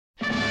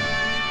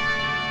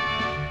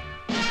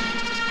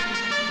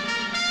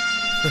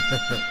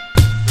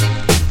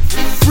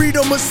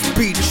Freedom of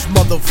speech,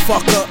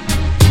 motherfucker.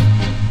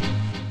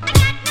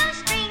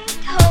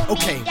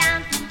 Okay.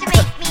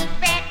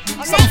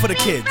 Something for the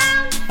kids.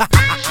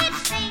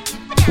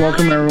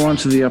 Welcome everyone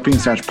to the Uppy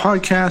and Stash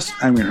podcast.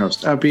 I'm your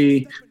host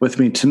Uppy. With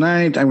me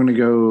tonight, I'm going to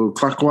go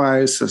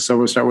clockwise. So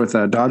we'll start with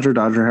Dodger.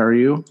 Dodger, how are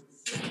you?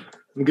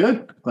 I'm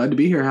good. Glad to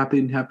be here. Happy.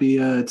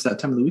 It's that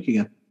time of the week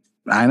again.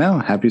 I know.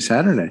 Happy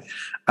Saturday.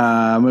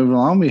 Moving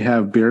along, we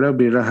have Beardo.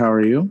 Beardo, how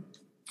are you?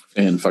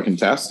 And fucking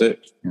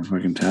tastic. Yeah,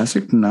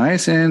 fantastic.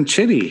 Nice. And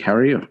Chitty, how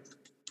are you?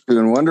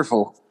 Doing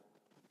wonderful.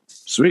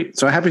 Sweet.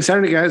 So happy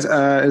Saturday, guys.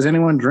 Is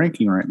anyone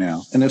drinking right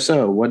now? And if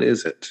so, what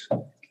is it?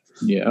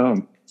 Yeah.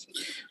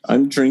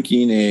 I'm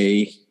drinking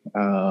a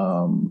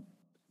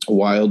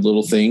wild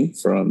little thing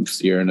from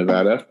Sierra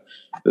Nevada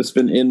that's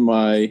been in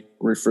my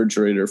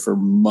refrigerator for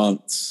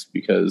months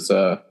because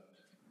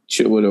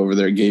Chitwood over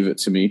there gave it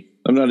to me.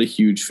 I'm not a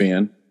huge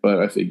fan, but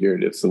I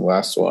figured it's the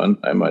last one.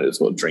 I might as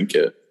well drink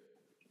it.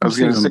 I was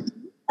going to say,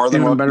 more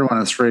than even better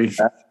one is free.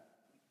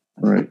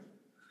 Right.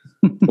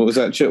 What was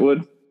that,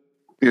 Chitwood?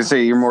 You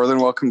say you're more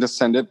than welcome to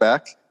send it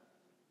back.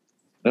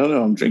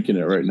 No, I'm drinking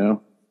it right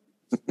now.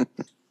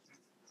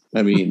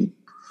 I mean,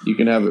 you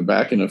can have it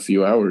back in a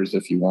few hours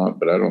if you want,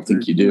 but I don't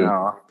think you do.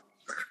 No.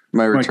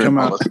 My return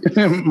policy.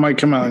 Might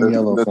come out in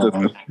yellow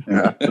phone.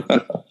 Yeah.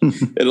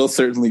 It'll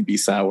certainly be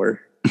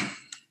sour.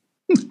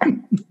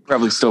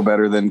 Probably still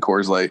better than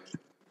Coors Light.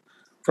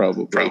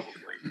 Probably.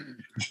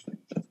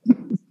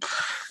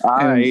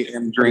 I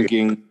am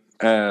drinking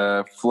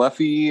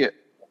Fluffy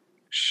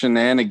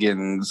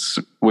Shenanigans,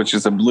 which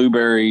is a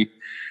blueberry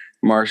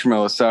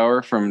marshmallow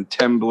sour from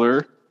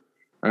Tembler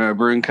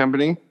Brewing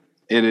Company.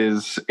 It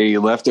is a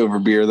leftover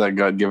beer that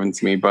got given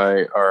to me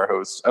by our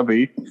host,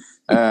 Ubby,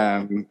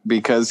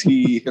 because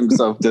he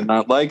himself did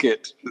not like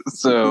it.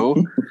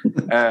 So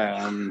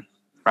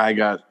I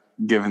got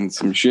given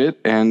some shit,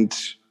 and,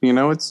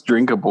 it's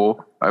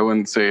drinkable. I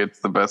wouldn't say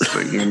it's the best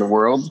thing in the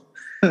world.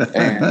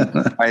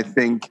 And I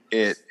think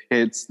it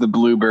hits the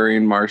blueberry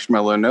and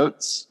marshmallow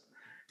notes.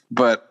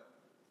 But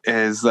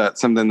is that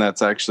something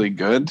that's actually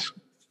good?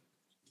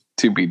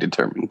 To be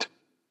determined.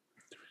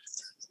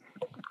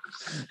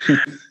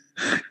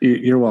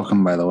 You're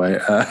welcome, by the way.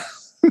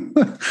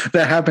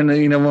 That happened,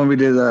 when we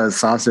did a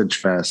Sausage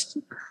Fest.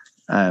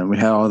 We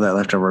had all that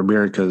leftover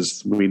beer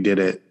because we did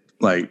it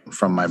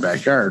from my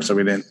backyard, so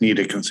we didn't need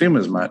to consume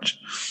as much.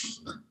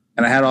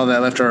 And I had all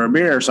that leftover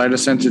beer, so I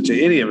just sent it to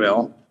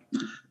Idiotville,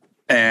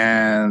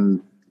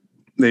 and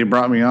they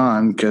brought me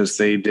on because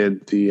they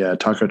did the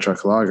taco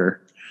truck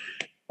lager.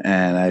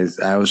 And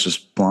I was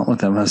just blunt with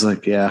them. I was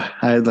like, yeah,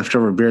 I had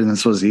leftover beer, and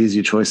this was the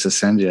easy choice to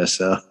send you.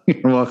 So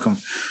you're welcome.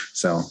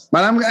 So,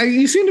 but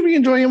you seem to be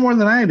enjoying it more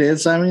than I did.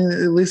 So, I mean,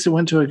 at least it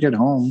went to a good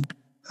home.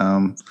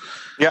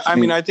 Yeah, I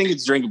mean, I think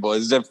it's drinkable.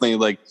 It's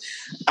definitely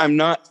I'm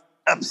not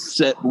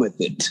upset with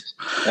it.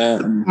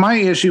 My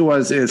issue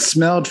was it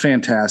smelled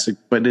fantastic,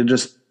 but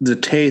the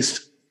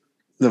taste,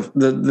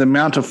 the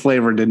amount of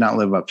flavor did not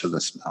live up to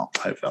the smell,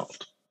 I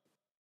felt.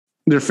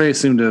 Their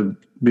face seemed to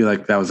be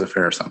like that was a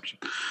fair assumption.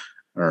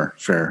 Or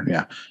fair,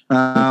 yeah.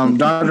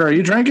 Dodger, are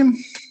you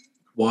drinking?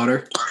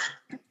 Water.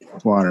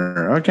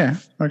 Okay.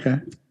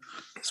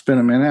 It's been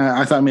a minute.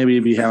 I thought maybe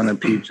you'd be having a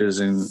peaches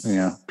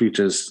and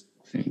peaches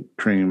and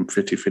cream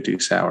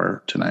 50-50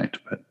 sour tonight,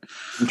 but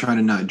I'm trying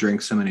to not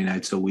drink so many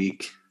nights a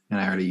week, and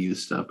I already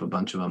used up a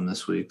bunch of them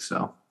this week.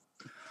 So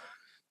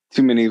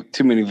too many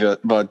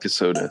vodka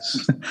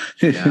sodas.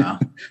 Yeah,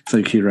 it's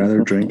like you'd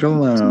rather drink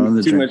alone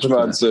than too drink much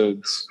vodka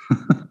sodas.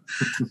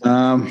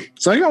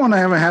 So I got one I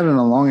haven't had in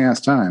a long ass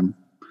time.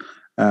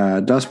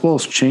 Dust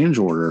Bowl's change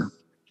order.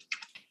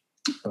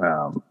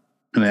 And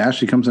it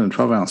actually comes in a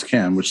 12-ounce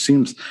can, which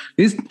seems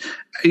you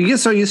get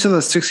so used to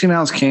the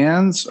 16-ounce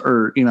cans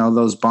or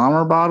those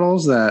bomber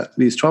bottles that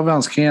these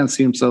 12-ounce cans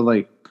seem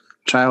so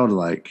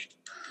childlike.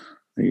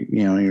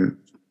 Your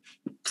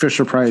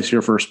Fisher Price,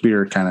 your first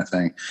beer kind of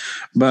thing.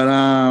 But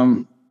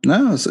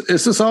no,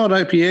 it's a solid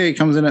IPA. It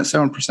comes in at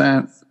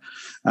 7%.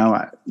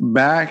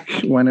 Back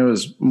when it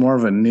was more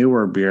of a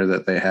newer beer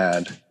that they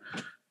had,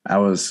 I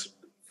was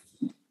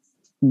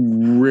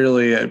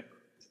really, I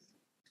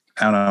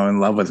don't know, in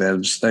love with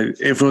it.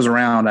 If it was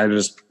around, I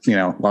just,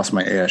 lost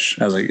my ish.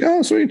 I was like,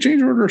 oh, sweet,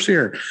 change orders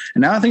here.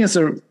 And now I think it's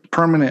a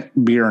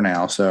permanent beer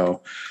now.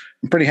 So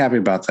I'm pretty happy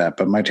about that.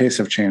 But my tastes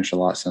have changed a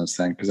lot since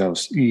then because that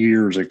was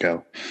years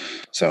ago.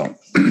 So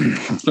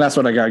that's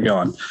what I got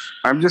going.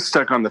 I'm just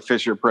stuck on the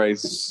Fisher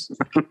Price.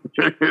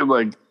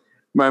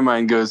 My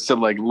mind goes to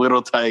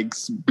Little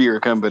Tykes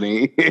Beer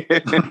Company.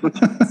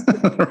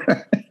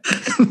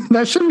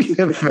 That should be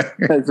a fair.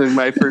 That's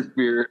my first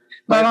beer.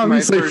 My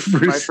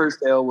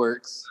first ale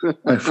works.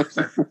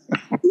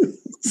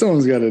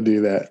 Someone's got to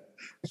do that.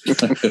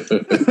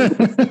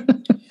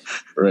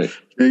 Right.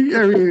 I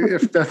mean,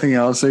 if nothing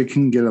else, I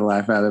can get a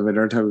laugh out of it.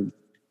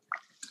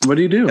 What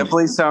do you do?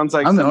 Definitely sounds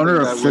like I'm the owner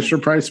of Fisher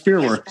Price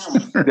Beer Works.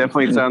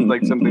 Definitely sounds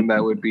like something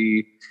that would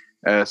be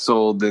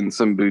sold in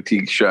some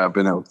boutique shop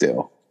in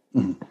Oakdale.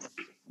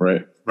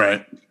 Right.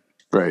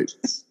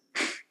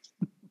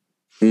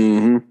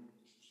 Mm-hmm.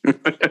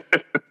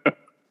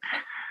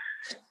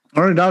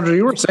 All right, Dodger,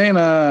 you were saying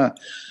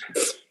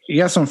you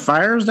got some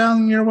fires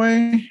down your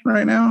way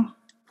right now?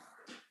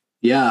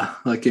 Yeah,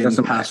 like in That's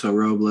a- Paso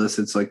Robles,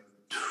 it's like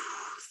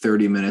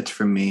 30 minutes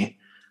from me.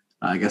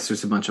 I guess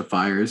there's a bunch of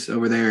fires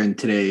over there. And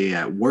today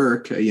at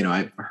work,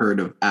 I've heard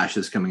of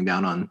ashes coming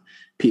down on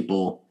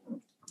people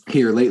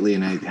here lately,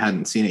 and I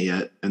hadn't seen it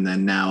yet. And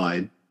then now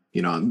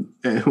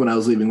when I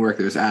was leaving work,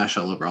 there's ash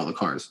all over all the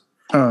cars.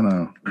 Oh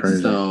no,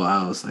 crazy. So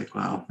I was like,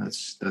 wow,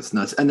 that's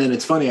nuts. And then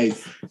it's funny, I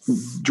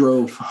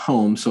drove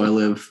home. So I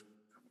live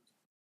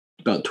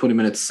about 20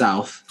 minutes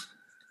south,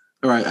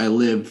 or I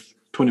live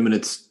 20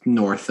 minutes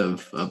north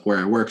of where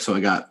I work. So I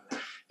got,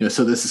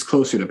 so this is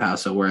closer to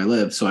Paso where I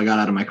live. So I got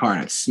out of my car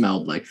and it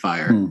smelled like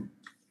fire.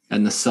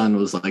 And the sun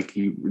was like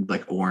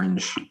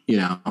orange,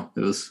 it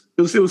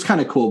was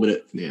kind of cool, but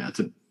it's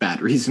a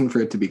bad reason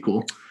for it to be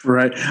cool.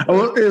 Right.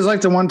 Oh, it was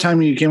like the one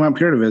time you came up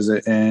here to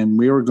visit and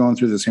we were going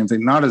through the same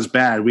thing. Not as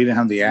bad. We didn't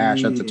have the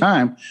ash at the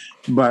time,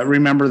 but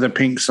remember the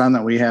pink sun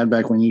that we had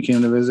back when you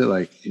came to visit?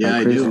 Like, yeah,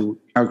 I do.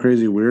 How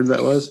crazy weird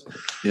that was.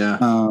 Yeah.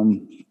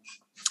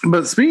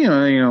 But speaking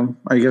of,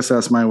 I guess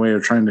that's my way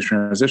of trying to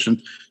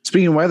transition.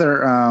 Speaking of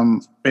weather,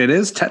 it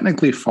is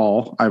technically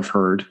fall, I've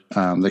heard.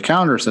 The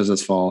calendar says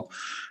it's fall.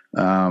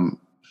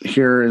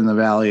 Here in the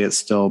valley, it's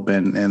still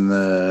been in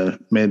the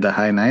mid to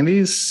high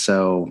 90s,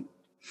 so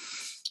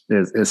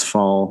it's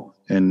fall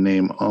in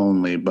name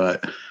only.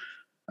 But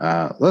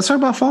let's talk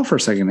about fall for a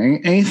second.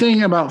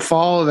 Anything about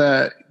fall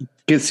that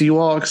gets you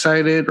all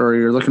excited or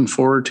you're looking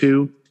forward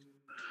to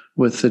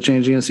with the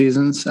changing of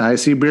seasons? I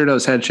see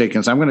Beardo's head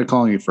shaking, so I'm going to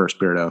call you first,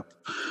 Beardo.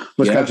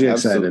 What's got you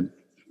excited?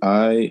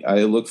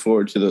 I look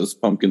forward to those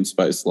pumpkin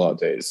spice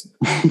lattes.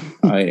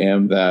 I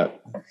am that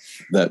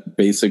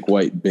basic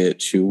white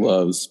bitch who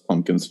loves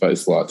pumpkin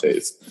spice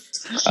lattes.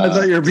 I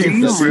thought you were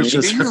being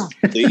facetious.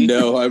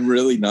 No, I'm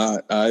really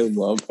not. I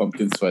love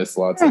pumpkin spice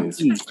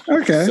lattes.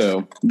 Okay.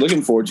 So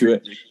looking forward to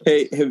it.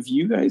 Hey, have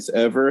you guys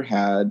ever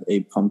had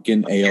a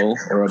pumpkin ale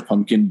or a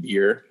pumpkin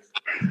beer?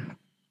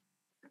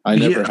 I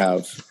never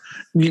have.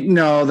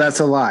 No, that's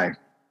a lie.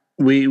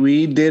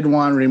 We did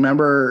one.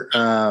 Remember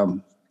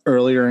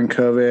earlier in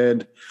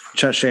COVID,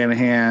 Chet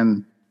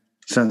Shanahan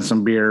sent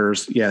some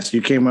beers. Yes,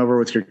 you came over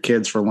with your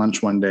kids for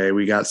lunch one day.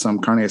 We got some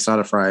carne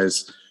asada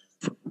fries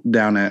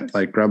down at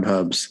like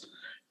Grubhub's.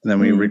 And then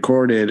we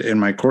recorded in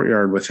my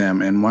courtyard with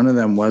him, and one of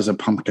them was a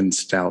pumpkin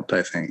stout,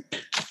 I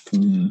think.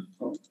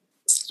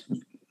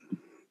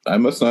 I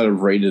must not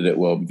have rated it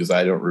well because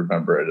I don't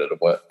remember it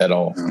at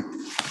all.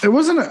 It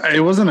wasn't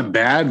a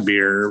bad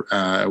beer.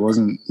 It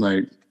wasn't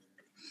like,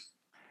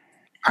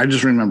 I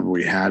just remember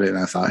we had it and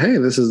I thought, hey,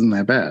 this isn't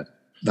that bad.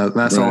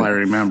 That's all I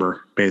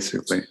remember,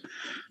 basically.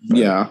 But,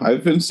 yeah,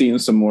 I've been seeing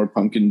some more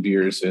pumpkin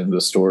beers in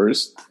the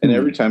stores, and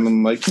every time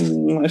I'm like,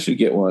 I should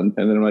get one,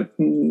 and then I'm like,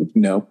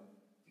 no.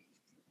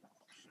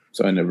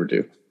 So I never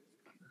do.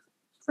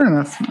 Fair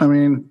enough. I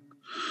mean,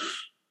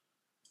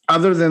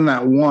 other than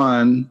that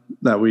one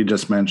that we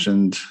just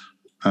mentioned,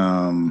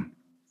 no,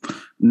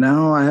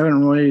 I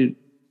haven't really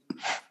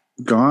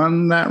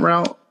gone that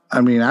route. I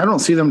mean, I don't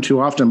see them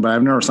too often, but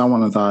I've never saw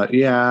one and thought,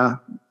 yeah,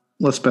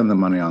 let's spend the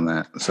money on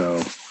that.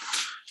 So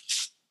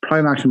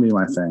probably not going to be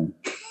my thing.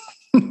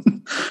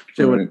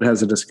 Chillwood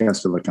has a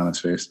disgusted look on his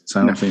face,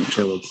 so I don't think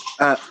Chillwood.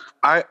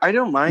 I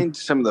don't mind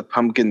some of the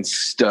pumpkin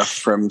stuff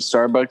from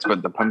Starbucks,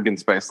 but the pumpkin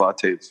spice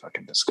latte is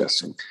fucking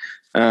disgusting.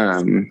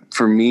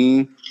 For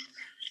me,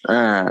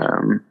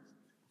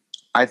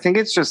 I think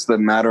it's just the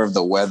matter of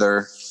the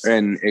weather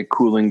and it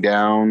cooling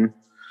down.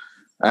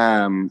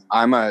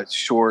 I'm a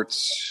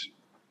shorts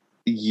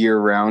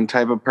year-round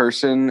type of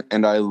person,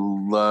 and I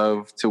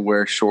love to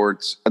wear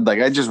shorts.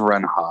 Like, I just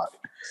run hot,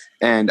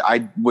 and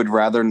I would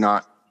rather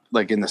not.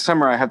 Like in the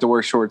summer, I have to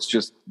wear shorts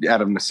just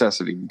out of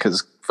necessity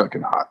because it's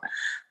fucking hot.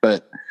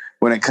 But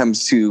when it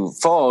comes to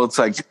fall, it's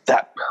like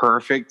that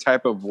perfect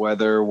type of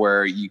weather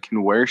where you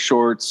can wear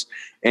shorts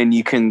and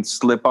you can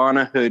slip on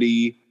a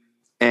hoodie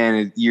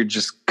and you're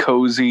just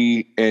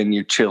cozy and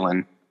you're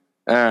chilling.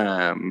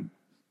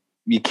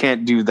 You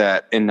can't do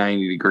that in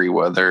 90-degree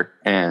weather.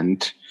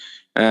 And,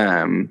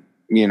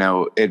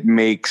 it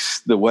makes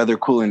the weather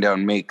cooling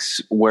down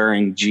makes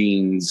wearing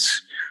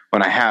jeans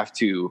when I have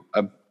to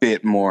a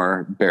bit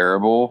more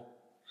bearable.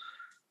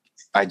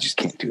 I just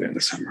can't do it in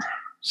the summer.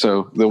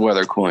 So the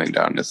weather cooling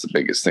down is the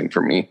biggest thing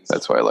for me.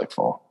 That's why I like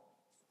fall.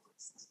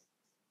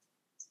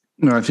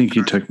 No, I think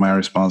you took my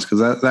response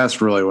because that's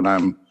really what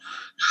I'm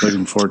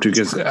looking forward to.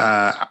 Because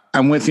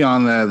I'm with you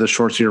on the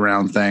shorts year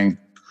round thing.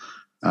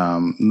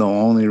 The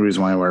only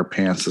reason why I wear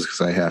pants is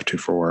because I have to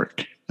for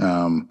work.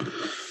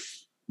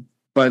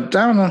 But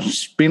I don't know,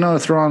 just being able to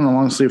throw on a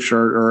long sleeve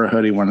shirt or a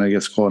hoodie when it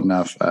gets cold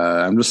enough,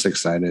 I'm just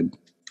excited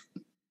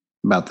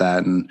about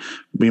that. And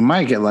we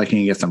might get lucky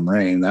and get some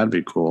rain. That'd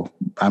be cool.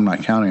 I'm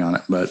not counting on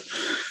it, but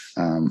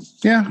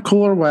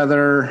cooler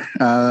weather.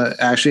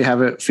 Actually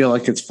have it feel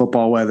like it's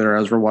football weather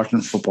as we're watching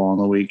football on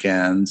the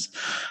weekends.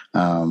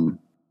 And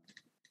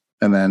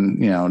then,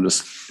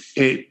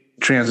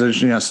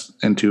 transitioning us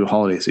into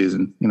holiday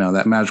season. You know,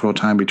 that magical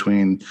time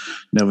between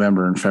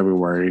November and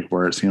February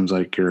where it seems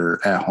like you're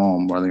at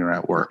home while you're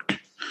at work.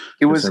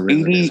 It was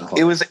 80.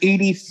 It was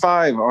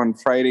 85 on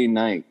Friday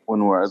night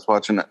when I was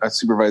watching a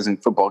supervising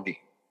football game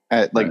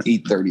at like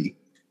 8:30.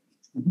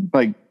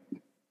 Like,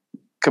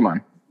 come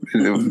on,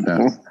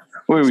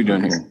 what are we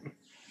doing here?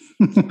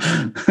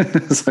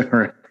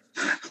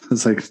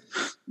 It's like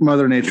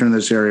Mother Nature in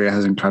this area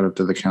hasn't caught up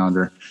to the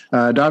calendar.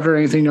 Dodger,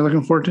 anything you're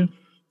looking forward to?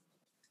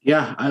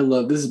 Yeah, I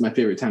love. This is my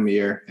favorite time of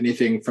year.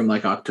 Anything from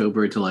like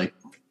October to like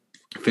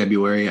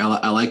February.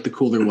 I like the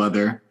cooler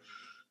weather.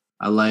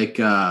 I like,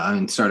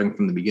 starting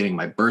from the beginning,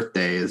 my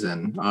birthday is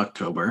in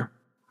October.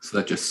 So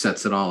that just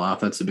sets it all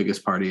off. That's the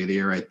biggest party of the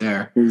year right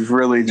there. He's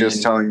really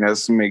just telling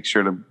us to make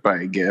sure to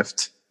buy a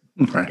gift.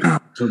 Right.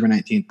 October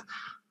 19th.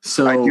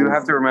 So I do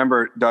have to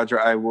remember, Dodger,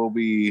 I will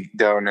be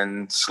down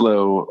in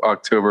SLO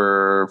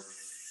October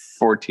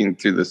 14th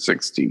through the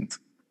 16th.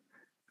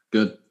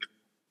 Good.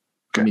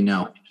 Let me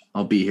know.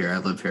 I'll be here. I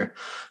live here.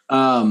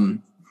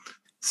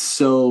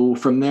 So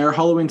from there,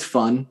 Halloween's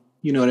fun.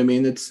 You know what I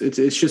mean? It's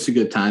just a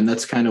good time.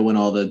 That's kind of when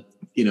all the,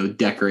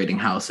 decorating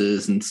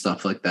houses and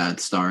stuff like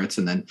that starts.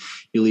 And then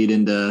you lead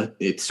into,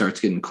 it starts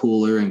getting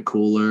cooler and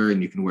cooler,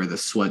 and you can wear the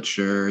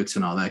sweatshirts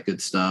and all that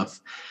good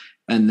stuff.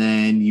 And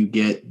then you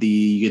get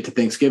to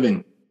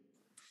Thanksgiving.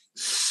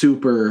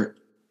 Super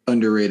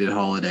underrated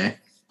holiday.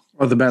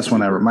 Oh, the best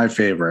one ever. My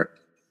favorite.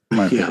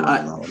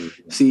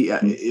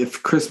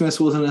 If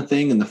Christmas wasn't a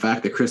thing, and the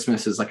fact that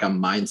Christmas is like a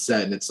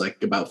mindset and it's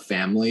like about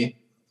family,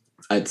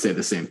 I'd say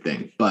the same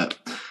thing. But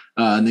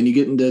and then you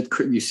get into,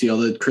 you see all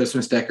the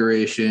Christmas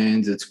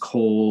decorations. It's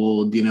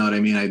cold. You know what I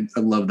mean? I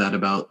love that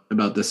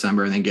about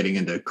December. And then getting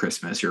into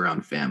Christmas, you're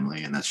around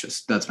family, and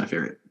that's my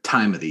favorite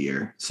time of the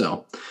year.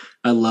 So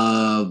I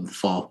love the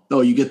fall.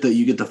 Oh, you get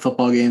the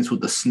football games with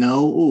the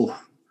snow. Ooh,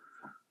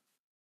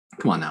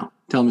 come on now,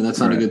 tell me that's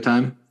not a good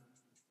time.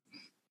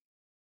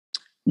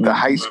 The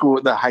high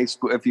school.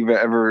 If you've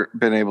ever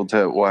been able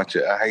to watch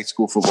a high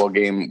school football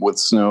game with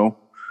snow,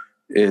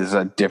 is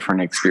a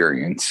different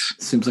experience.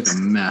 Seems like a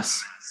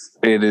mess.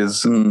 It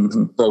is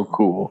so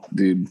cool,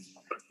 dude.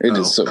 It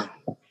is so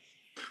cool.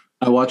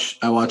 I watch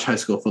high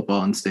school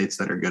football in states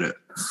that are good at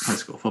high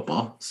school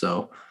football.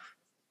 So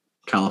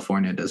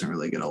California doesn't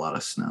really get a lot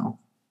of snow.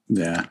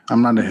 Yeah,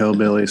 I'm not a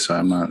hillbilly, so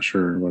I'm not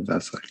sure what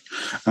that's like.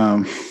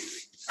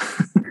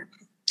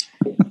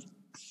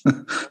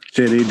 JD,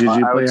 did you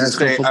play high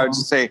school football? I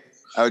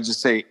would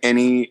just say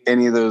any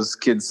of those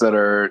kids that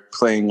are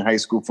playing high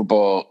school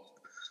football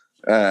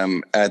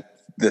at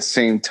the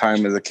same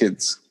time as the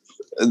kids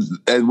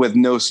with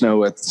no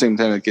snow at the same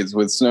time as the kids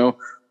with snow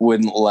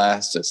wouldn't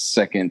last a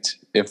second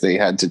if they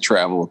had to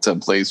travel to a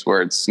place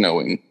where it's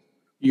snowing.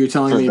 You're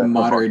telling me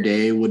modern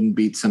day wouldn't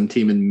beat some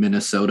team in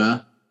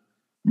Minnesota?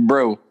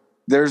 Bro,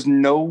 there's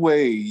no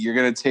way you're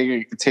going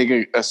to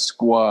take a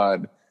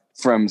squad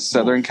from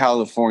Southern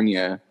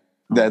California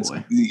that's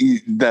going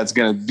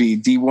to be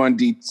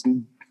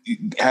D1,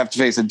 have to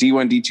face a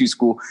D1, D2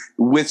 school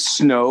with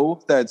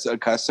snow that's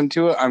accustomed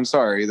to it. I'm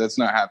sorry, that's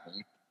not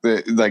happening.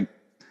 They're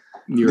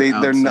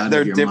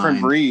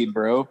different breed,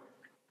 bro.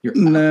 You're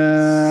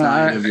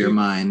outside of your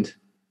mind.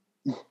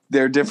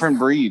 They're different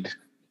breed.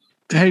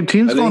 Hey,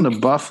 teams going to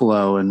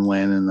Buffalo and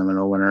win in the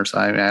middle of winter. So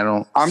I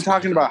don't. I'm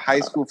talking about high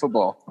school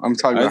football. I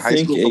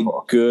think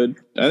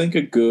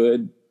a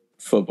good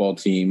football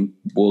team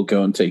will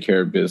go and take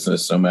care of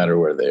business no matter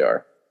where they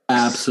are.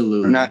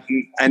 Absolutely.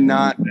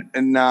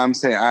 I'm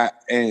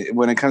saying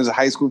when it comes to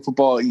high school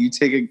football, you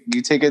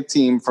take a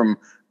team from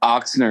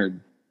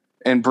Oxnard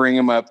and bring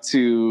them up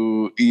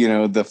to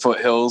the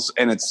foothills,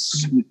 and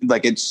it's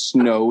like it's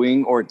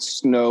snowing or it's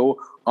snow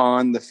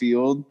on the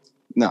field.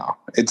 No,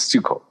 it's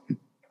too cold.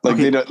 Like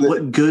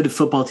what good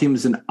football team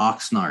is in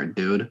Oxnard,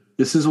 dude?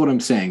 This is what I'm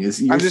saying.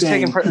 I'm just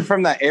taking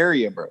from that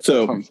area, bro.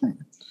 So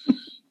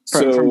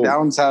from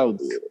down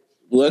south.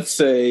 Let's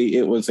say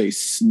it was a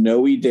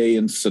snowy day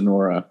in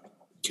Sonora,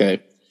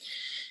 okay?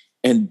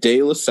 And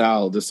De La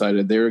Salle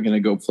decided they were going to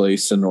go play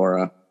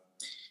Sonora.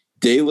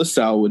 De La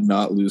Salle would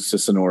not lose to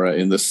Sonora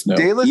in the snow,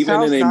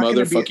 even in a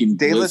motherfucking blizzard.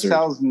 De La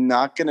Salle's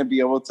not going to be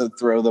able to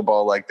throw the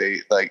ball like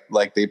they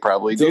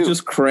probably do. They'll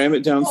just cram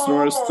it down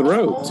Sonora's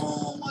throat.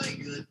 Oh my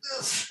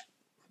goodness!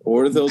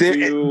 Or they'll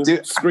do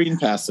screen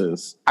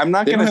passes. I'm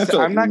not going to say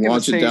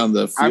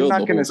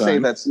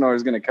that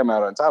Sonora's going to come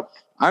out on top.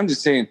 I'm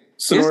just saying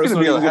Sonora's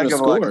going to be a heck of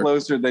a lot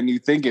closer than you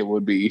think it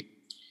would be.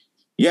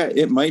 Yeah,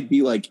 it might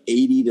be like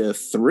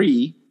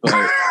 80-3,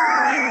 but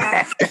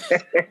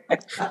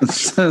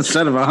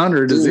instead of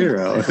 100 to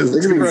 0.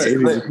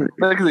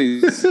 Look at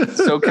these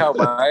SoCal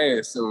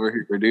bias over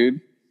here,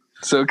 dude.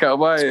 SoCal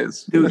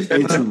bias. Dude,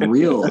 it's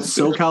real.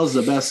 SoCal's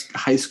the best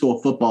high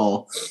school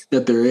football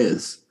that there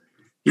is.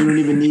 You don't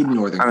even need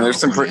Northern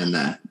California in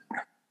that.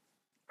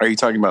 Are you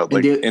talking about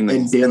like in the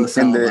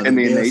nation?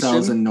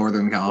 In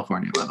Northern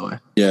California, by the way.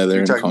 Yeah,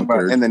 they're talking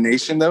about in the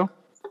nation, though.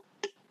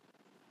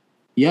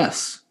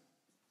 Yes.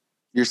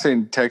 You're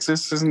saying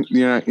Texas isn't?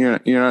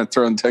 You're not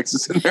throwing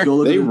Texas in there.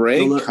 They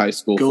rank high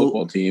school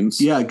football teams.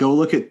 Yeah, go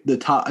look at the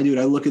top. Dude,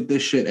 I look at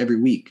this shit every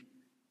week.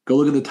 Go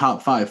look at the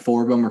top 5.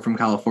 4 of them are from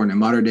California.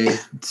 Mater Dei,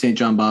 St.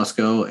 John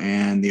Bosco,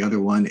 and the other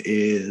one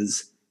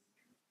is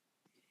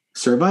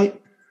Servite?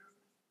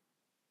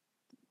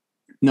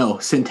 No,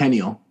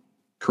 Centennial.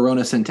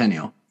 Corona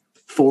Centennial.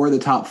 4 of the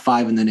top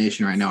 5 in the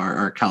nation right now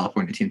are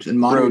California teams. And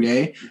Mater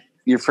Dei,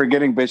 you're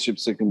forgetting Bishop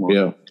Sycamore.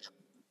 Yeah.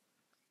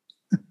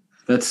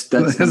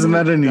 Isn't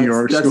that in New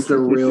York? That's the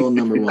real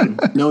number 1.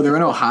 No, they're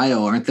in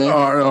Ohio, aren't they?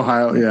 Oh,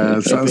 Ohio. Yeah,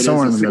 it's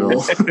somewhere in the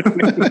middle.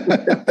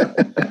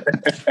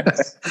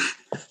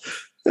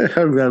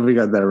 I'm glad we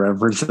got that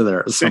reference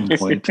there at some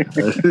point.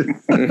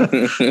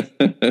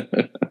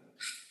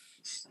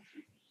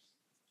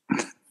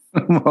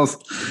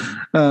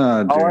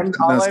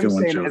 All I'm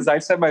saying is I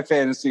set my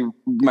fantasy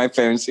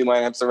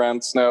lineups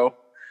around snow.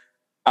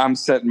 I'm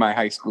setting my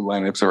high school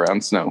lineups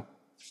around snow.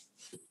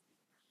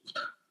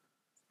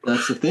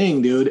 That's the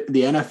thing, dude.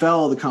 The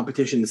NFL, the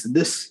competition is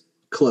this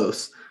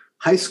close.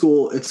 High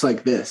school, it's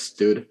like this,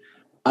 dude.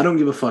 I don't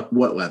give a fuck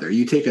what weather.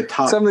 You take a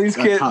top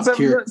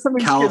tier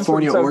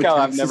California or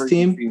Texas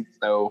team.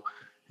 Snow,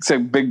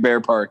 except Big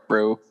Bear Park,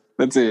 bro.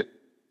 That's it.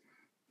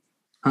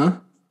 Huh?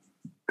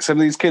 Some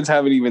of these kids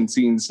haven't even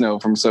seen snow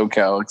from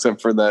SoCal,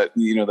 except for that,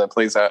 that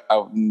place out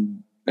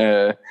in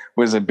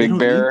was it Big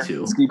Bear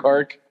Ski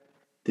Park?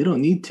 They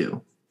don't need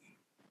to.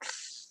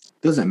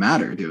 Doesn't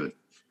matter, dude.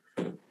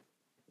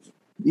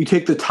 You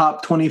take the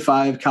top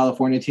 25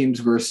 California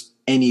teams versus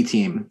any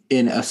team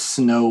in a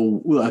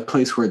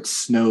place where it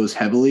snows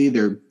heavily,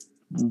 they're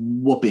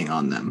whooping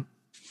on them.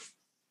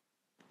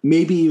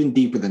 Maybe even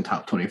deeper than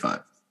top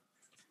 25.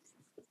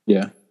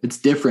 Yeah. It's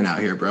different out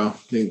here, bro.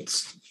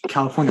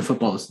 California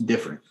football is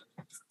different.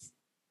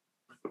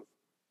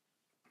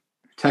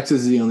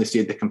 Texas is the only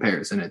state that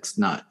compares, and it's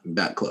not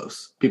that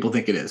close. People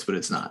think it is, but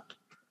it's not.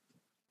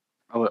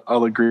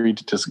 I'll agree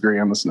to disagree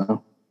on the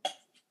snow.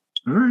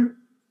 All right.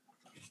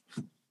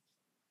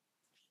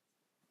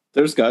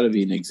 There's got to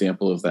be an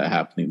example of that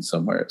happening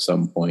somewhere at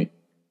some point.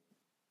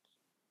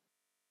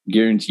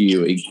 Guarantee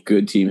you a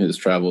good team has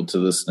traveled to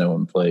the snow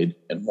and played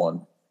and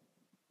won.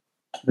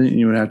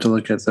 You would have to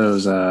look at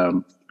those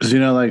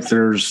because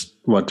there's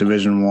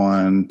Division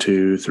 1,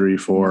 2, 3,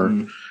 4,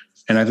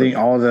 and I think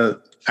all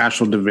the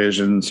actual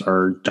divisions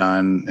are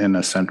done in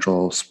a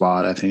central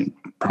spot. I think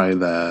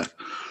probably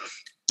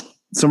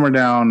somewhere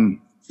down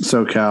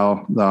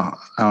SoCal.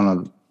 I don't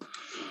know.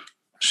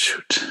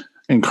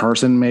 In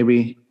Carson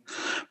maybe.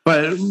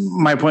 But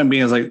my point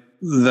being is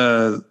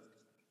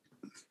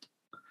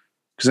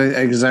because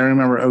I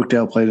remember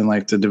Oakdale played in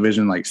the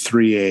Division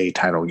 3A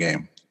title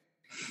game.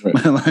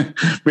 Right.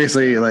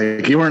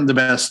 Basically, you weren't the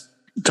best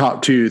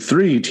top 2,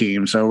 3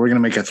 team, so we're gonna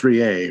make a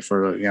 3A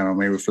for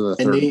maybe for the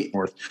third and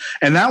fourth.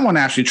 And that one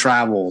actually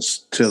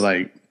travels to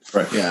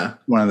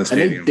one of the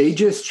stadiums. And they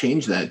just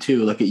changed that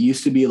too. It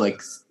used to be the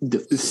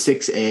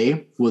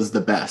 6A was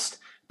the best,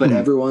 but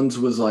everyone's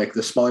was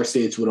the smaller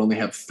states would only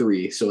have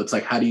 3. So it's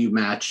how do you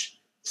match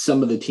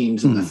some of the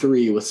teams in the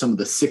 3 with some of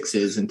the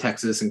 6s in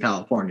Texas and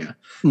California?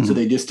 So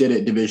they just did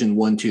it Division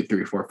 1, 2,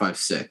 3, 4, 5,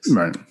 6.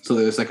 Right. So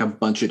there's a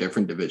bunch of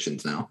different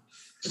divisions now.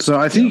 So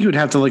I think you would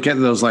have to look at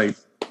those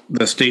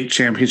the state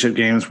championship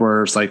games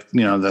where it's the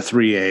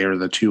 3A or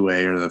the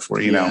 2A or the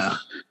 4, know,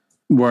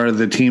 where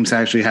the teams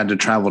actually had to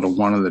travel to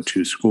one of the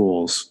 2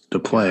 schools to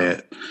play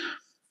it.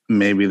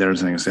 Maybe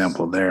there's an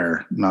example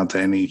there. Not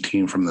that any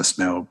team from the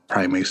snow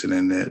probably makes it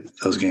into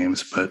those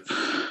games, but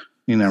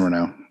you never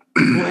know.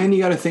 Well, and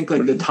you got to think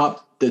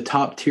the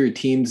top tier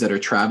teams that are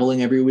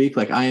traveling every week,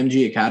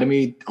 IMG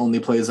Academy only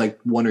plays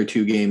 1 or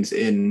 2 games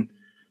in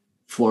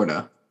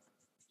Florida.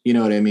 You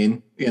know what I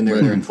mean? And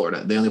they're in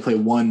Florida. They only play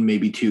 1,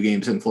 maybe 2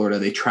 games in Florida.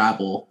 They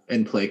travel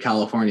and play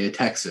California,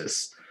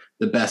 Texas,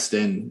 the best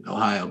in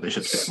Ohio,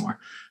 Bishop Sycamore.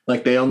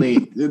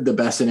 The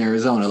best in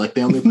Arizona.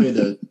 They only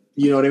play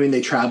you know what I mean?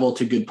 They travel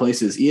to good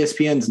places.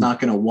 ESPN's not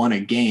going to want a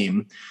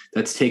game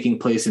that's taking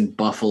place in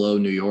Buffalo,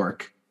 New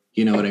York.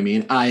 You know what I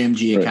mean?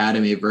 IMG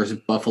Academy versus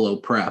Buffalo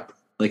Prep.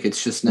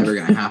 It's just never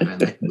going to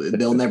happen.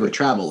 They'll never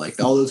travel.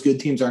 All those good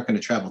teams aren't going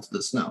to travel to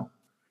the snow.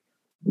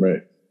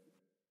 Right.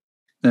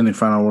 Any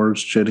final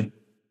words, Chitty?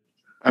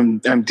 I'm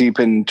deep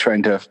in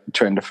trying to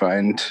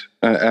find.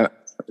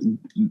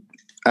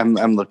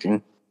 I'm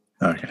looking.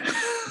 Okay.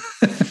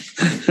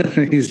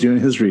 He's doing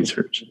his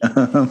research.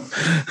 All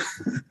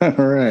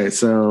right.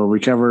 So we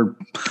covered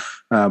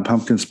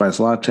pumpkin spice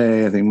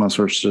latte. I think most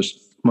of us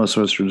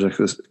are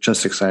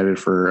just excited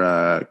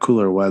for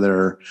cooler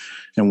weather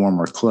and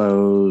warmer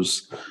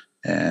clothes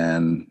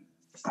and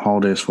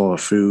holidays full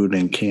of food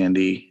and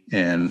candy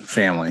and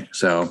family.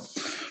 So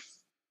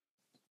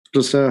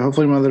just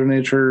hopefully Mother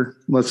Nature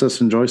lets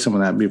us enjoy some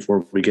of that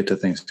before we get to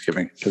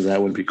Thanksgiving, because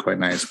that would be quite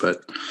nice.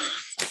 But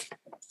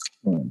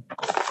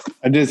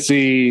I did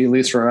see, at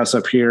least for us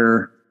up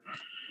here,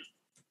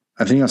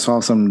 I think I saw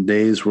some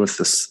days with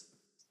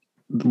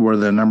where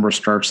the number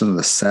starts in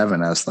the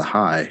 7 as the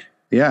high.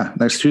 Yeah,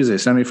 next Tuesday,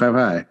 75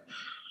 high.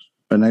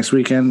 But next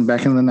weekend,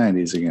 back in the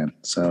 90s again.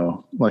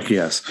 So lucky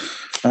us.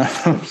 So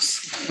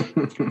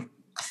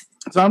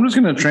I'm just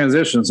going to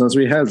transition since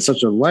we had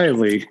such a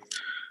lively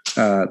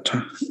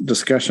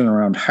discussion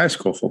around high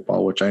school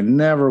football, which I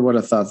never would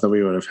have thought that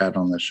we would have had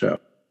on this show.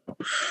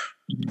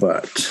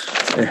 But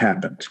it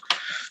happened.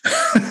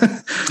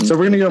 So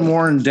we're going to go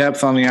more in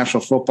depth on the actual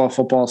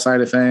football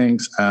side of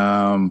things.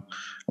 I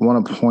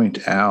want to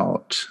point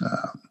out.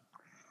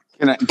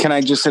 Can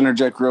I just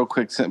interject real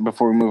quick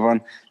before we move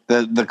on?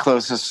 The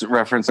closest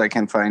reference I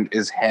can find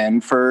is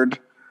Hanford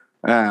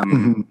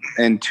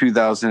in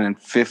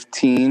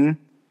 2015,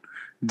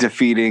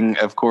 defeating,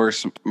 of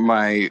course,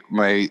 my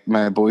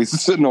boys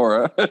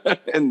Sonora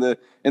in the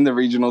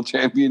regional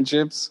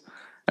championships.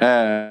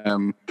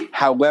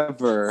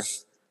 However,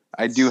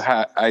 I do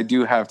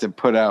have to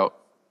put out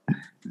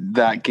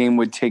that game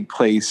would take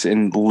place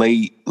in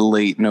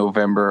late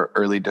November,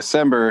 early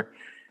December,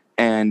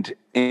 and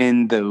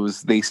in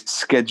those they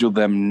schedule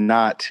them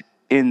not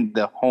in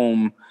the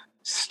home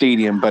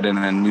stadium but in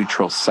a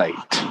neutral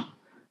site,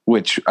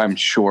 which I'm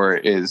sure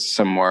is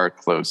somewhere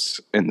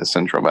close in the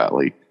Central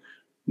Valley,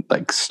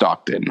 like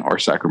Stockton or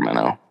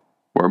Sacramento,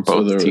 where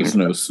both there teams was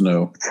no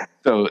snow.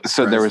 So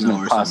there was Fresno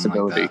no or something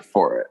possibility like that.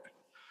 for it.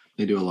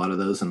 They do a lot of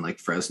those in like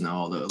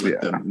Fresno,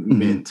 the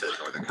mid to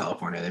Northern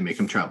California. They make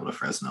them travel to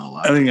Fresno a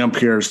lot. I think up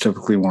here is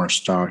typically more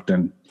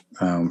Stockton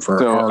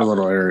for our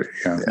little area.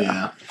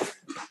 Yeah.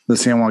 The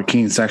San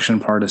Joaquin section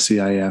part of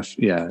CIF.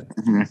 Yeah.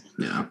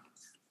 Yeah.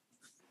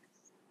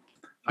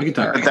 I could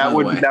talk. That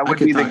would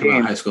be the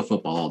game. High school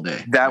football all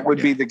day. That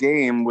would be the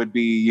game. Would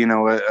be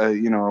one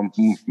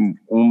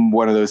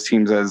of those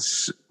teams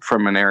as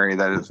from an area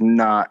that is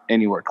not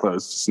anywhere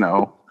close to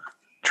snow,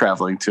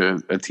 traveling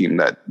to a team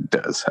that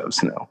does have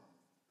snow.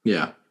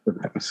 Yeah.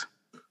 Sometimes.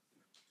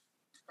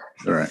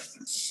 All right.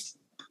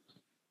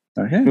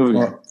 Okay.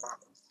 Moving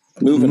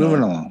Moving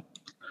along.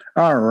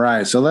 All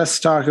right. So let's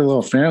talk a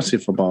little fantasy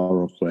football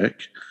real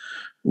quick.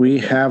 We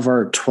have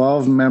our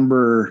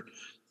 12-member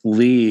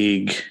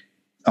league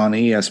on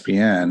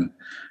ESPN.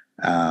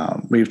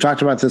 We've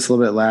talked about this a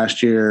little bit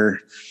last year.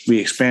 We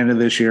expanded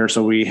this year,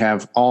 so we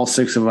have all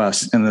 6 of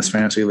us in this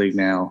fantasy league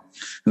now.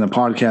 In the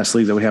podcast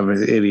league that we have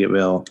with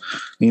Idiotville,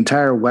 the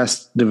entire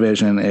West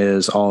Division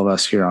is all of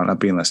us here on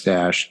Uppy in the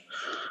Stash.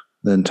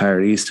 The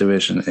entire East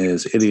Division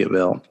is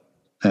Idiotville,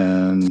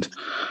 and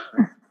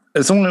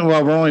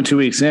we're only 2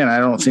 weeks in. I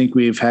don't think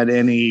we've had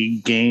any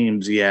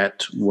games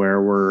yet where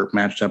we're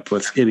matched up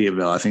with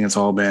Idiotville. I think it's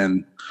all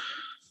been,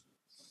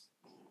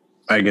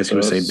 I guess you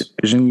would say,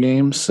 division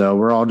games. So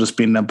we're all just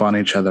beating up on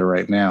each other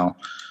right now.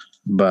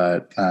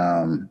 But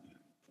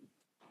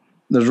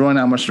there's really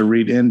not much to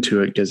read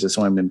into it because it's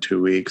only been 2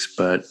 weeks.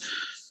 But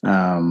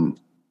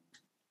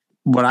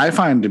what I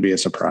find to be a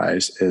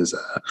surprise is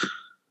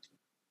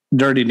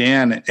Dirty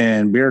Dan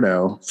and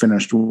Beardo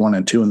finished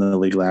 1-2 in the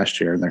league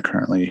last year, and they're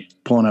currently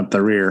pulling up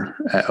the rear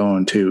at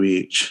 0-2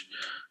 each.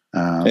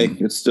 Hey,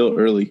 it's still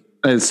early.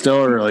 It's still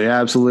early,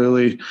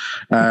 absolutely.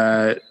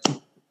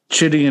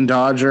 Chitty and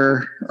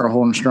Dodger are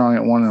holding strong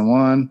at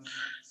 1-1,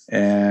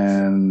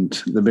 and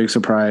the big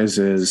surprise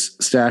is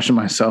Stash and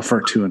myself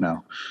are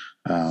 2-0.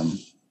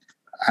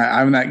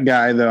 I'm that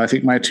guy, though. I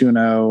think my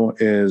 2-0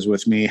 is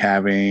with me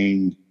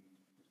having.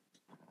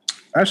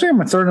 Actually, I'm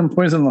 3rd in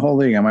points in the whole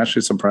league. I'm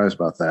actually surprised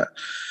about that.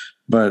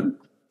 But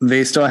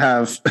they still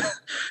have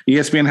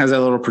ESPN has that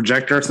little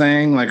projector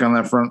thing like on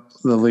the front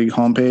of the league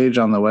homepage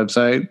on the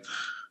website.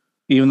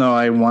 Even though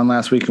I won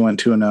last week and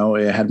went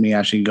 2-0, it had me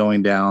actually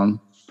going down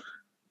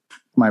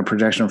my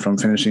projection from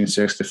finishing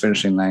 6th to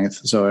finishing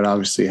 9th. So it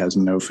obviously has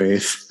no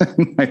faith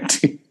in my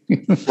team.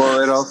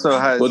 Well, it also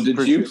has. Well, did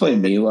you play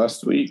me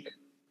last week?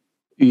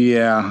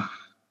 Yeah.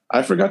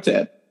 I forgot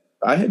to.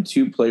 I had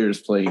 2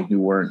 players playing who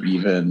weren't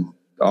even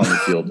on the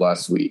field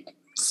last week.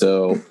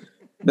 So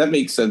that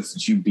makes sense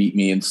that you beat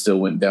me and still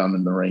went down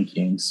in the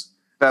rankings.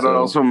 That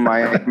also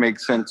might make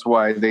sense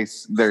why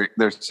they're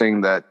saying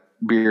that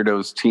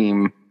Beardo's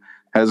team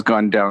has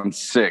gone down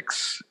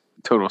 6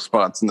 total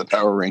spots in the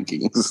power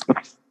rankings.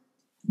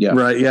 Yeah.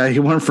 Right. Yeah. He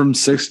went from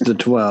 6 to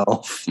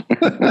 12.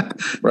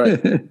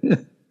 Right. I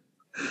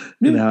went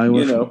from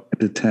 9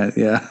 to 10.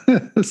 Yeah.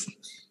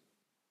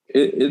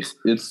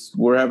 It's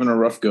we're having a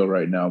rough go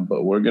right now,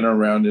 but we're gonna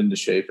round into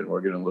shape and we're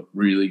gonna look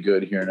really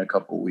good here in a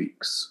couple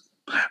weeks.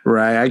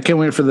 Right. I can't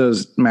wait for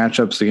those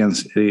matchups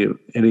against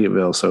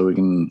Idiotville so we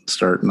can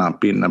start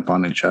not beating up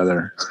on each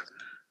other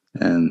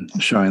and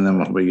showing them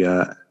what we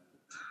got.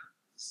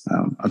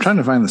 I'm trying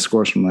to find the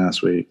scores from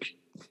last week.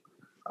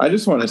 I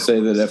just want to say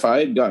that if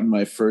I had gotten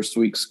my first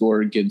week score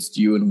against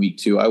you in week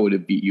 2, I would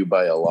have beat you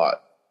by a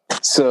lot.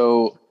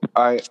 So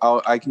I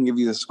can give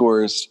you the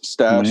scores.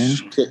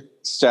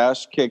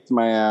 Stash kicked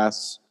my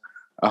ass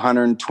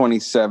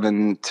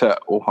 127 to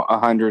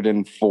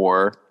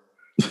 104.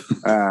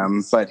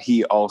 But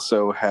he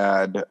also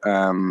had,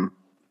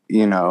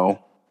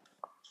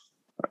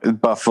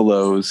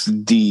 Buffalo's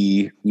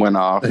D went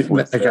off.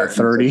 I got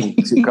 30.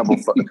 A couple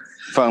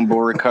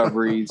fumble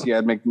recoveries. He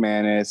had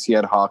McManus. He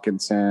had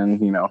Hawkinson.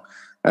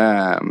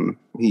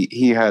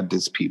 he had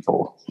his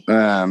people.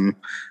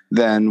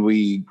 Then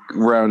we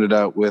rounded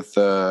out with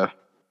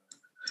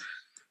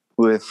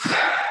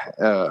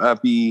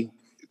Uppy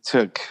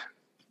took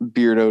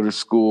Beardo to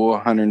school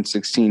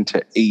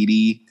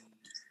 116-80,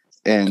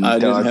 and I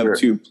didn't Dodger, have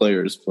two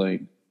players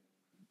playing.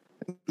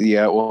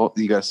 Yeah, well,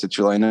 you got to sit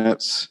your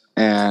lineups,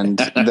 and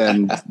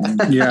then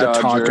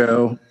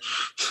Taco.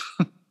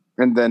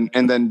 and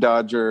then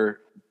Dodger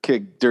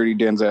kicked Dirty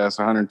Dan's ass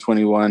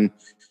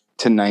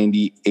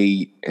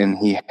 121-98, and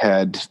he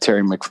had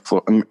Terry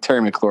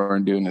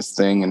McLaurin doing his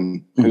thing,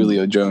 and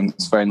Julio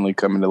Jones finally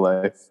coming to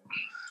life.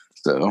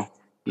 So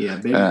yeah,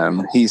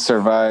 baby. he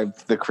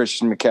survived the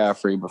Christian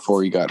McCaffrey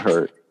before he got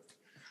hurt.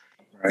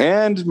 Right.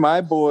 And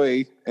my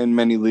boy in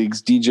many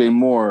leagues, DJ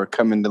Moore,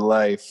 coming to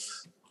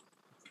life.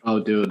 Oh,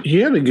 dude, he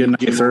had a good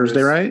night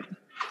Thursday, right?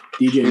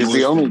 DJ is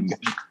the only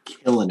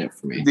killing it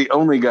for me. The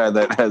only guy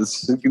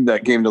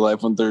that came to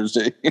life on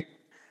Thursday.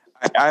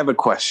 I have a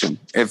question.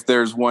 If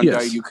there's one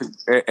guy you could,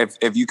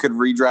 if you could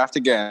redraft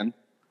again,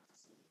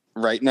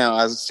 right now,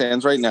 as it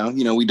stands right now,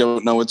 we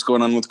don't know what's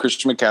going on with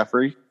Christian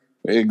McCaffrey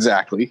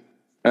exactly.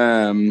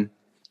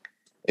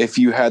 If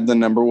you had the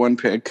number one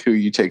pick, who are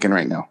you taking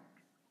right now?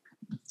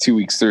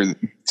 2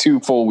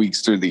 full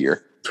weeks through the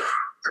year.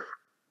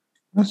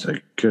 That's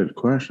a good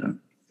question.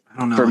 I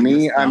don't know. For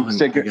me, I'm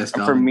sticking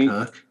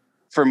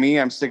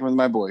with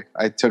my boy.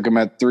 I took him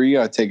at 3.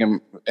 I take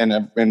him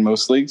in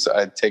most leagues.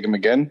 I'd take him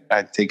again.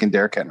 I'd taken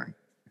Derrick Henry.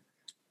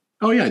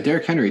 Oh yeah,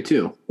 Derrick Henry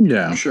too.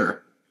 Yeah, for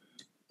sure.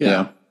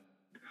 Yeah.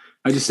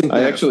 I just think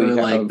that actually for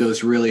like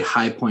those really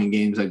high point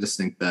games, I just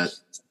think that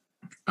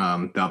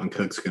Dalvin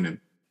Cook's going to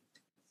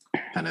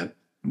kind of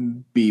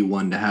be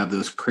one to have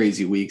those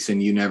crazy weeks,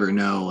 and you never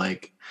know.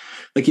 Like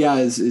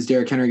is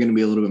Derrick Henry going to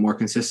be a little bit more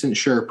consistent?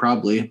 Sure,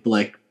 probably. But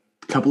like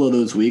a couple of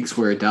those weeks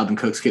where Dalvin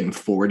Cook's getting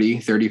 40,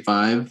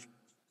 35,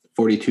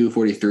 42,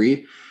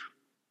 43,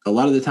 a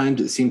lot of the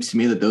times it seems to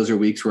me that those are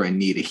weeks where I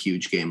need a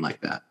huge game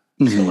like that.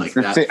 Mm-hmm. So like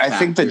that I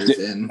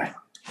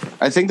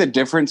think the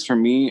difference for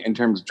me in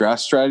terms of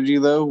draft strategy,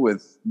 though,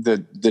 with the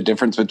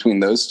difference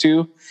between those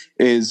two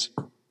is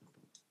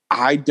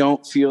I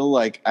don't feel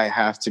like I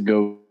have to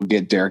go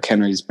get Derrick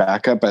Henry's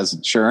backup as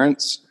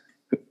insurance.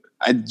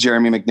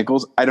 Jeremy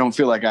McNichols, I don't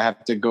feel like I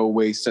have to go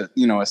waste a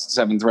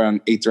 7th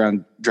round, 8th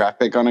round draft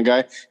pick on a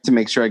guy to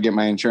make sure I get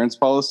my insurance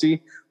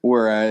policy.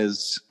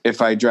 Whereas if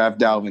I draft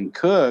Dalvin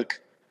Cook,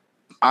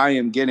 I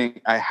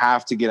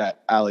have to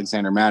get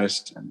Alexander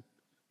Mattison.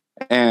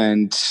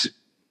 And,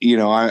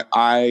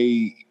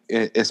 I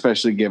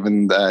especially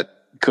given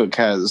that Cook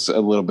has a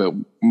little bit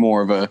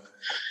more of a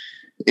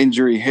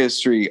injury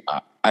history,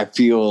 I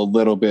feel a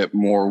little bit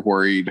more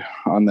worried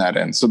on that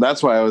end. So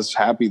that's why I was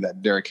happy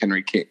that Derrick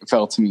Henry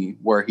fell to me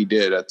where he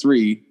did at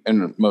 3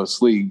 in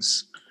most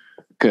leagues,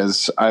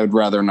 because I would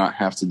rather not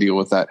have to deal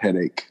with that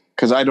headache.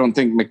 Because I don't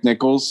think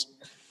McNichols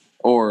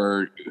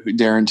or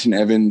Darrington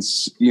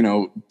Evans,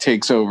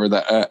 takes over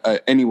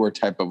that anywhere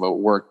type of a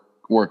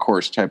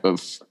workhorse type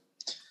of,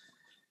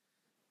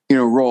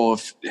 role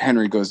if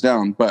Henry goes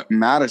down. But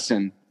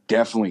Madison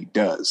definitely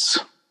does.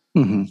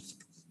 Mm-hmm.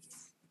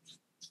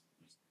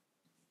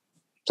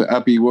 So,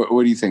 Uppy, what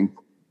do you think?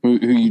 Who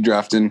you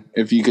drafting?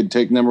 If you could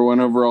take number 1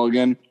 overall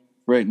again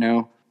right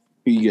now,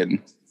 who you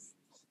getting?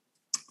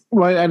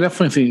 Well, I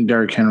definitely think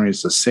Derrick Henry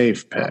is a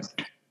safe pick.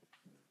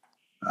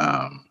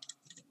 Because,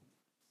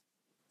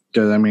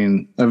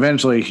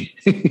 eventually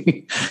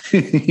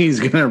he's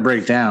going to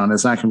break down.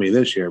 It's not going to be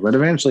this year, but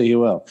eventually he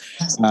will.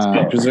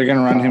 Because they're going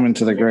to run him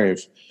into the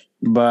grave.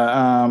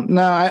 But,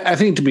 no, I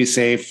think to be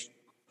safe,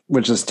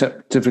 which is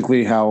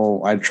typically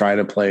how I try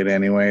to play it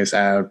anyways,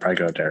 I would probably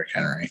go Derrick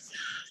Henry.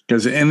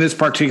 Because in this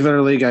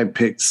particular league, I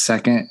picked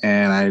 2nd,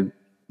 and I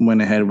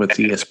went ahead with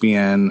the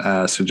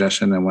ESPN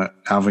suggestion and went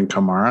Alvin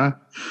Kamara.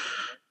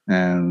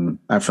 And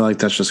I feel like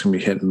that's just going to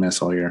be hit and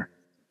miss all year.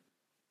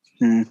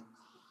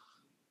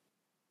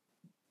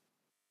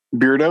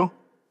 Beardo?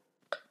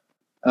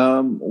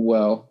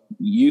 Well,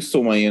 you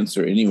stole my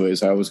answer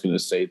anyways. I was going to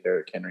say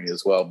Derrick Henry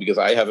as well, because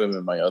I have him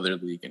in my other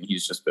league, and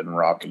he's just been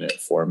rocking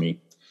it for me.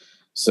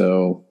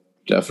 So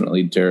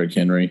definitely Derrick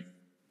Henry.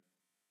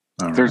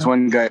 If there's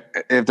one guy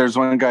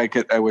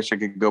I wish I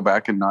could go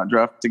back and not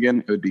draft again,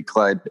 it would be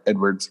Clyde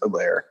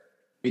Edwards-Helaire.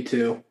 Me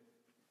too.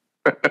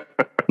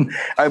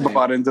 I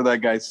bought into that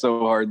guy so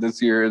hard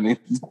this year, and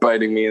he's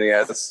biting me in the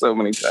ass so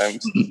many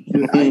times.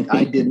 Dude,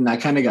 I didn't. I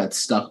kind of got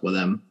stuck with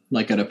him,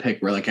 like at a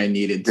pick where like I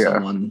needed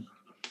someone.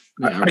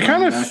 I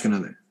kind of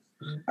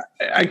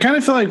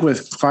feel like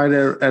with Clyde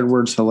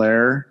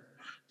Edwards-Helaire,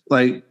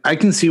 like I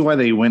can see why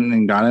they went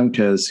and got him,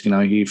 because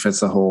he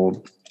fits the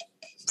whole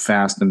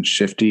fast and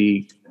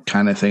shifty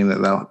kind of thing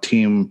that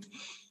team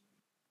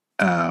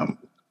kind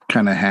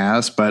of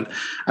has. But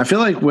I feel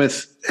like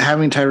with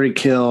having Tyreek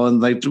Hill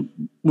and like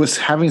with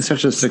having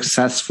such a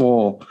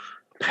successful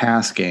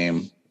pass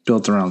game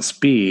built around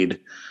speed,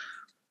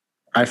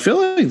 I feel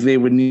like they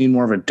would need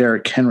more of a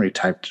Derrick Henry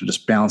type to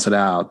just balance it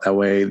out. That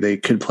way they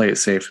could play it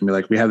safe and be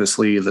like, we have this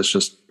lead, let's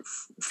just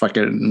fuck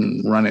it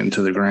and run it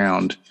into the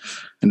ground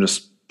and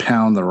just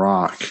pound the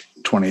rock.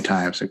 20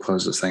 times to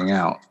close this thing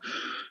out.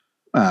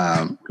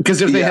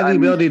 Because if they had the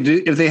ability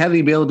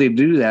to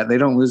do that, they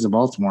don't lose to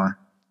Baltimore.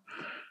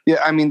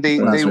 Yeah, I mean they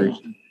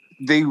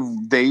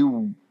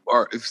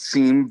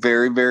seem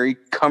very, very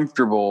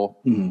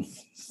comfortable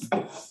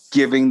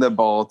giving the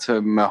ball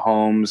to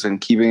Mahomes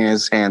and keeping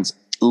his hands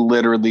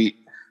literally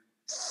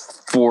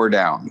 4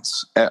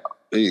 downs.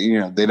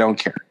 They don't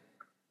care.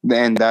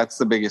 And that's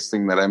the biggest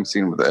thing that I'm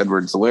seeing with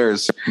Edwards-Helaire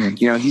is,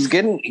 he's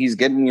getting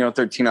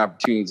 13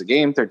 opportunities a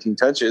game, 13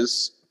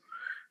 touches,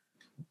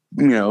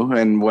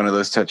 and one of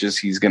those touches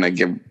he's going to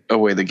give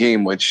away the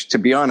game, which, to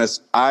be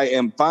honest, I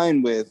am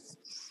fine with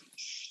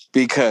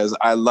because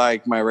I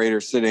like my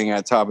Raiders sitting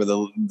at top of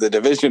the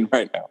division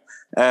right now.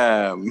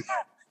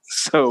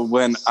 So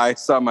when I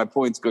saw my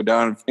points go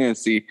down in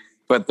fantasy,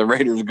 but the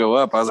Raiders go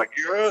up, I was like,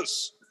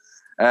 yes.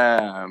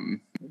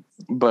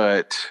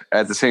 But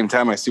at the same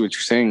time, I see what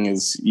you're saying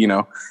is,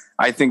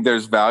 I think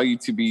there's value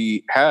to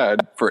be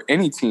had for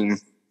any team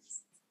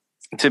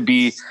to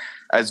be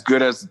as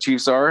good as the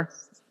Chiefs are,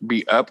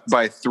 be up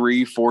by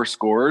 3-4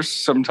 scores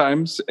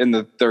sometimes in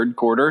the third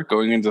quarter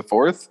going into the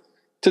fourth,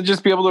 to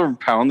just be able to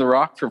pound the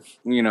rock for,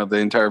 the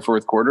entire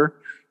fourth quarter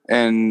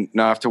and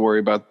not have to worry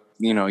about,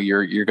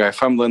 your guy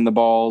fumbling the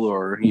ball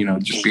or,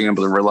 just being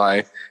able to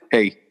rely,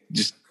 hey,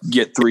 just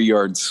get 3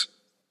 yards.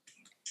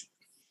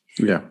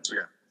 Yeah.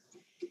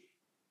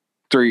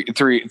 3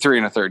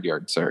 and a third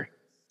yard. Sorry.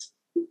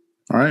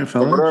 All right,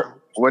 fellas.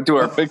 What do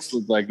our picks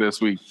look like this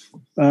week?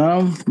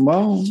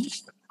 Well,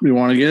 you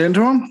want to get into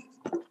them?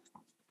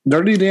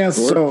 Dirty Dan.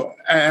 Sure. So,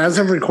 as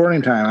of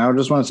recording time, I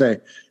just want to say,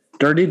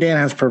 Dirty Dan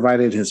has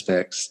provided his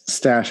picks.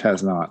 Stash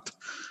has not.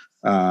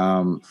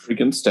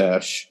 Freaking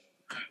Stash.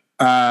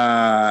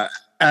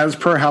 As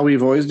per how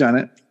we've always done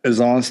it, as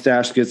long as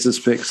Stash gets his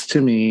picks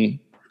to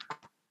me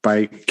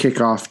by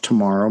kickoff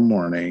tomorrow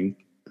morning,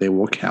 they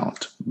will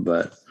count.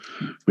 But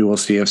we will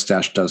see if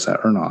Stash does that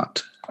or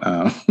not.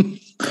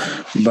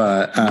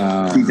 But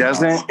he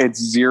doesn't.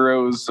 It's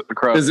zeros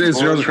across. It's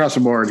zeros across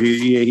the board.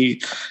 He.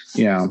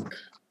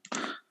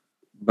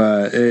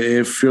 But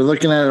if you're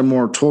looking at a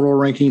more total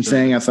ranking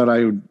thing, I thought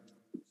I would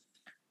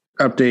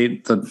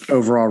update the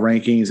overall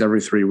rankings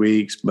every 3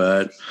 weeks.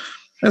 But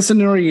that's a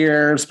new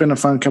year. It's been a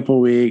fun couple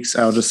of weeks.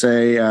 I'll just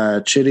say,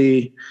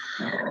 Chitty,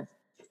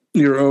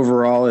 your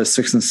overall is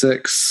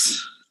 6-6.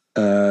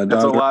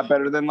 That's a lot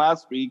better than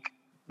last week.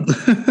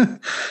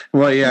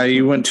 Well, yeah,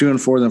 you went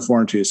 2-4, then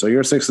 4-2, so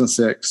you're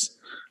 6-6.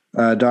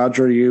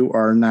 Dodger, you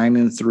are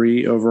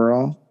 9-3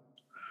 overall.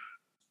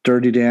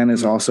 Dirty Dan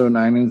is also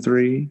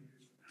 9-3.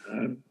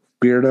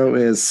 Beardo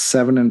is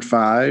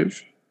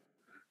 7-5.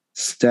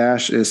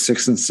 Stash is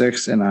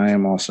 6-6, and I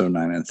am also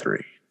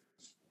 9-3.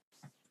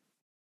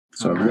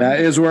 So that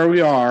is where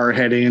we are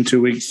heading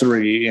into week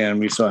 3, and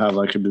we still have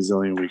like a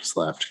bazillion weeks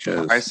left.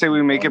 Because I say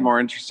we make it more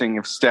interesting.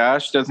 If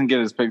Stash doesn't get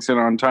his picks in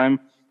on time,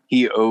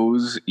 he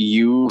owes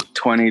you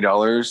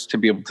 $20 to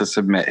be able to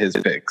submit his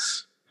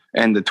picks,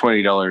 and the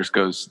 $20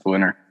 goes to the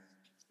winner.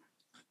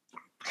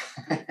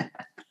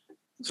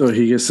 So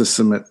he gets to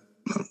submit.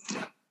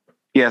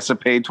 He has to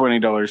pay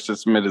 $20 to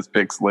submit his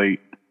picks late,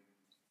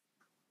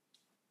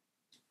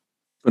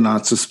 but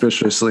not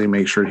suspiciously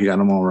make sure he got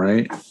them all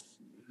right.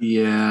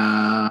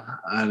 Yeah,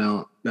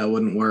 that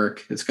wouldn't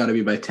work. It's got to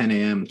be by 10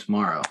 a.m.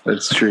 tomorrow.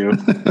 That's true. I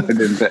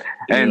didn't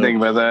think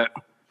about that.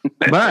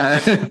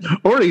 But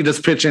or you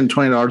just pitch in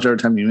 $20 every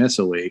time you miss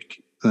a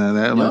week.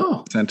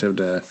 That incentive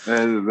to.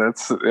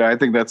 I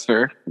think that's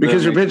fair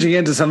because you're pitching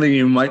into something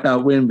you might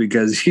not win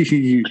because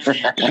you.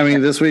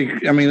 This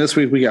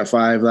week we got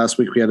 5. Last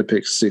week we had to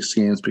pick 6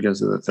 games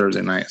because of the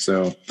Thursday night.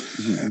 So, all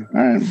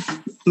right,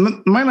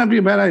 might not be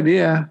a bad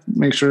idea.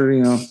 Make sure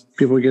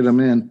people get them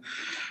in.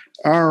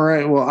 All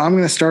right. Well, I'm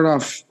going to start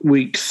off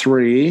week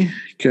 3,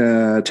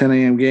 10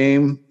 a.m.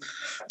 game.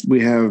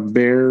 We have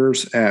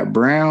Bears at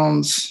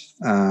Browns.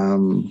 I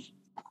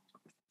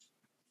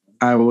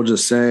will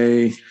just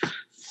say,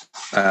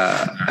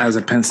 as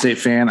a Penn State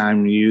fan,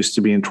 I'm used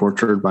to being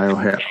tortured by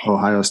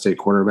Ohio State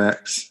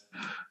quarterbacks.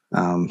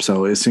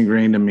 So it's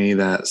ingrained in me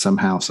that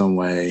somehow, some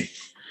way,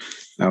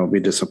 I will be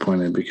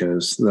disappointed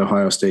because the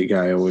Ohio State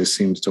guy always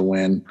seems to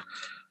win.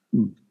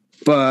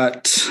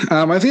 But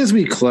I think it's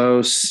going to be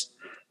close.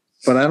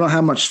 But I don't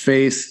have much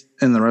faith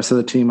in the rest of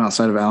the team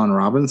outside of Allen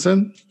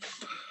Robinson.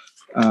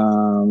 So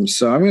I'm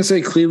going to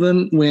say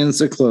Cleveland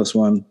wins a close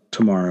one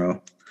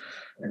tomorrow.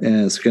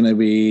 And it's going to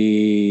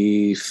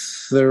be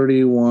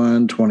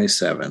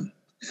 31-27.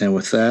 And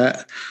with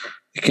that,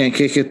 I can't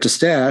kick it to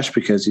Stash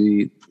because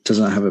he does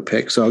not have a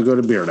pick. So I'll go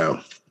to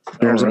Beardo.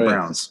 Bears and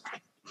Browns.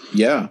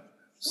 Yeah.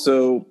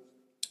 So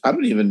I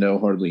don't even know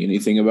hardly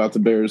anything about the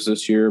Bears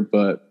this year,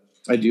 but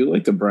I do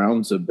like the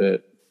Browns a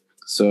bit.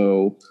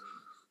 So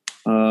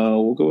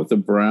we'll go with the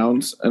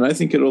Browns, and I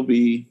think it'll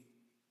be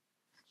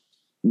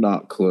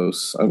not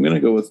close. I'm going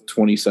to go with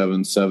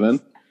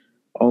 27-7,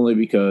 only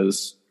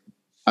because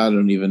I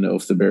don't even know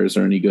if the Bears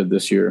are any good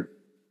this year.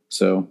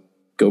 So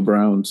go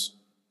Browns.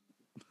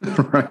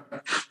 Right.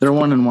 They're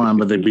 1-1,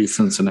 but they beat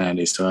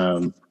Cincinnati.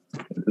 So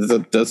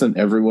doesn't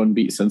everyone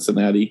beat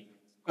Cincinnati?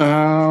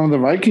 The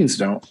Vikings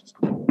don't.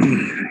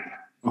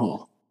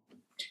 Oh,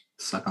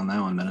 suck on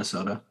that one,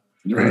 Minnesota.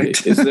 Right.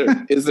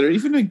 Is there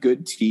even a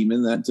good team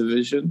in that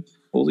division?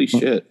 Holy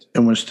shit.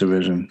 In which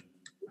division?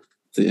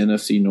 The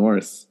NFC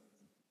North.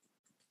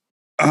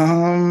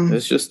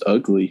 It's just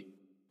ugly.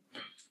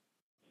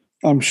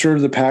 I'm sure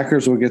the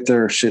Packers will get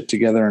their shit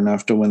together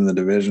enough to win the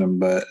division,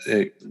 but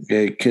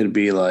it could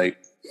be like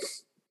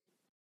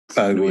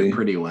ugly. A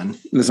pretty win.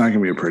 It's not going to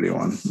be a pretty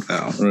one.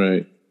 No.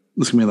 Right.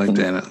 It's going to be like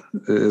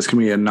it's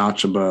going to be a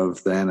notch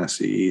above the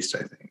NFC East, I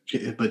think.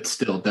 Yeah, but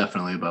still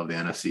definitely above the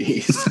NFC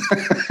East.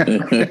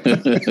 Okay.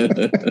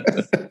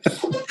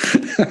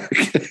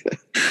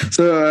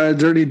 So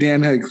Dirty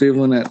Dan had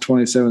Cleveland at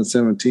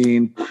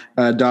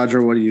 27-17.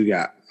 Dodger, what do you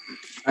got?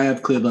 I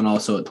have Cleveland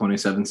also at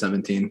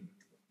 27-17.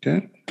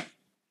 Okay.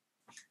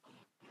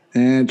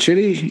 And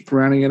Chitty,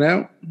 rounding it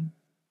out.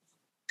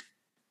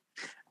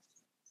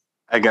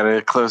 I got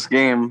a close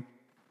game,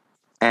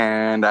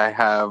 and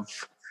I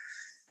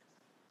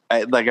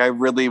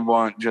really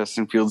want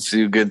Justin Fields to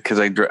do good because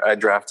I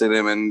drafted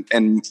him,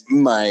 and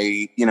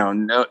my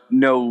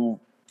no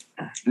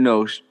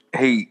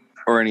hate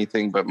or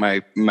anything, but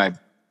my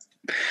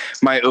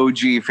OG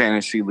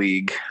fantasy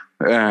league,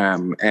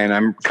 and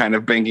I'm kind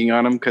of banking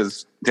on him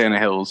because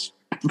Tannehill's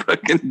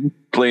fucking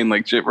playing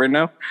like shit right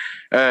now.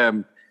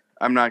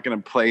 I'm not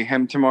going to play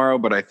him tomorrow,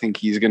 but I think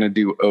he's going to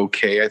do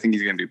okay. I think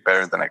he's going to do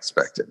better than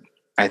expected.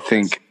 I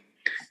think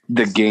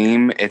the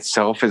game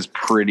itself is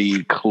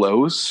pretty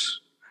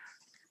close.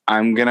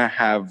 I'm going to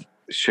have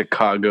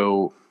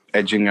Chicago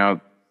edging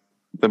out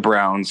the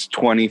Browns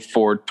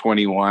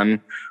 24-21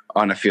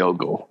 on a field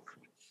goal.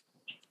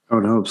 I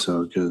would hope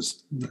so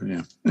because,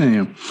 yeah.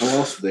 Anyway. How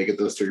else did they get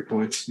those 3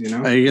 points?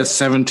 I guess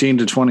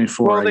 17-24.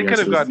 Well, they could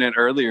have gotten it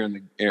earlier in the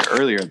game. It's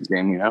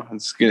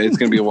going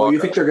to be a walk. You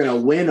think they're going to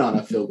win on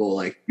a field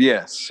goal?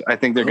 Yes, I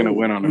think they're going to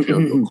win on a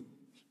field goal.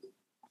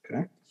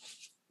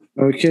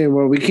 Okay,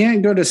 well, we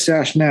can't go to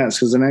Stash Nats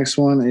because the next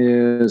one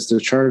is the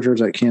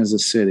Chargers at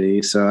Kansas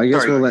City. So I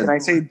guess we'll let. Can I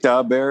say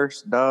the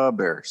Bears? The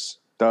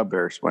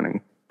Bears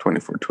winning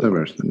 24-20. The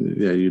Bears.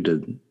 Yeah, you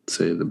did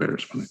say the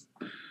Bears winning.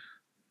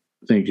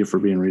 Thank you for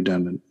being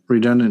redundant.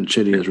 Redundant,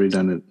 Chitty is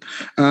redundant.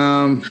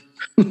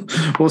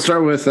 We'll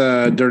start with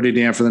Dirty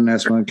Dan for the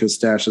next one because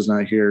Stash is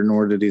not here,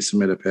 nor did he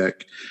submit a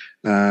pick.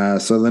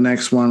 So the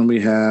next one we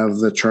have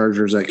the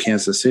Chargers at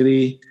Kansas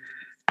City.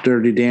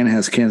 Dirty Dan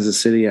has Kansas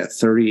City at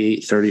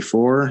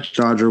 38-34.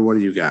 Dodger, what do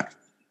you got?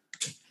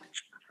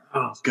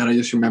 Oh, God, I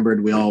just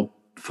remembered we all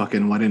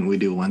fucking, why didn't we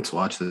do Wentz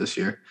Watch this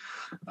year?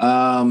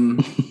 I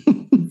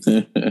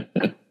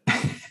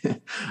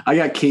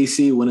got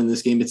KC winning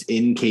this game. It's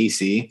in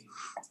KC.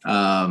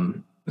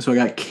 So I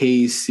got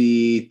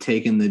KC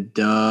taking the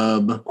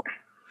dub.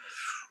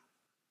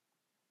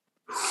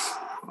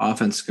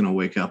 Offense is going to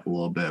wake up a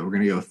little bit. We're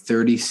going to go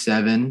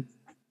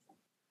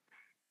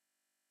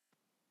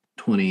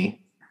 37-24.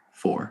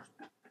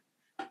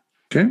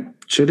 Okay.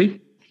 Chitty?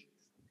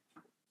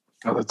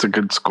 Oh, that's a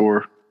good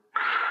score.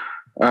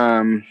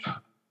 I'm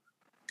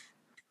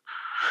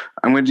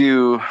going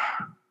to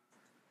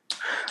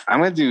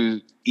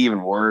do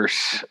even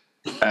worse.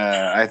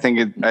 I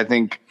think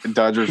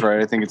Dodgers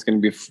right. I think it's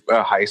going to be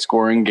a high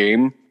scoring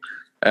game.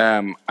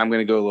 I'm going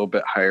to go a little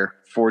bit higher,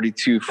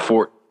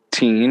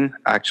 42-14.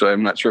 Actually,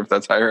 I'm not sure if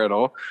that's higher at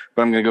all,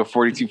 but I'm going to go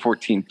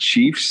 42-14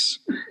 Chiefs.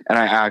 And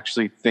I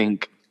actually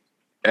think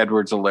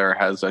Edwards-Helaire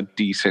has a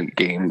decent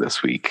game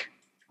this week.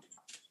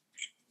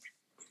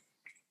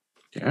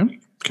 Yeah.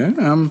 Okay.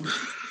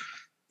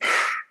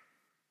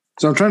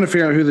 So I'm trying to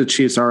figure out who the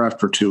Chiefs are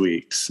after 2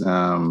 weeks.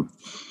 Can't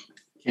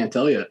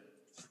tell you.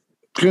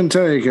 Couldn't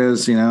tell you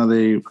because,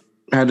 they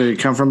had to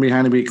come from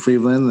behind to beat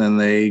Cleveland, then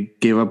they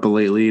gave up a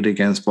late lead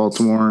against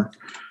Baltimore.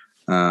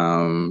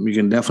 You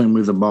can definitely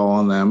move the ball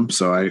on them,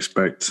 so I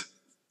expect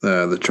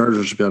the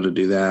Chargers to be able to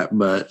do that.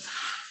 But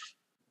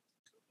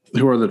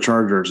who are the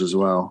Chargers as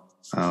well?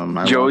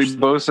 Joey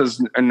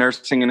Bosa's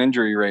nursing an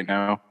injury right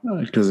now.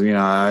 Because,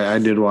 I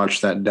did watch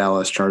that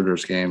Dallas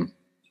Chargers game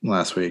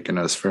last week, and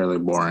it was fairly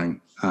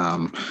boring.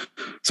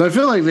 So I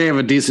feel like they have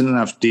a decent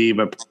enough D,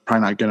 but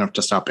probably not good enough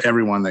to stop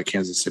everyone that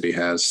Kansas City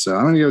has. So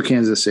I'm going to go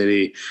Kansas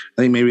City.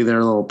 I think maybe they're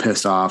a little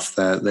pissed off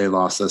that they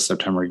lost the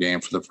September game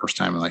for the first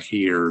time in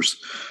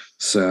years.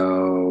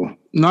 So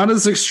not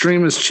as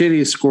extreme as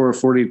Chitty's score of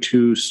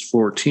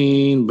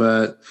 42-14,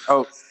 but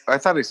oh, I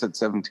thought I said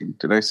 17.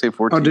 Did I say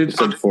 14? Oh, You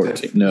said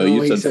 14. No,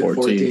 you said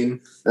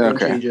 14. Don't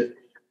Okay. change it.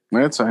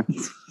 That's fine.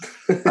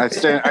 I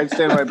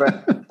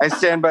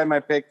stand by my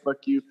pick.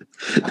 Fuck you.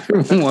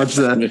 watch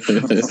that.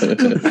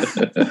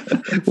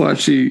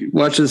 Watch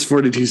his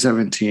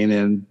 42-17,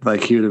 and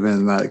he would have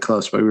been that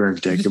close, but we were a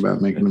dick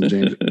about making him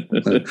change it.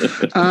 But,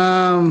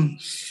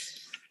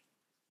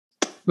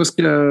 let's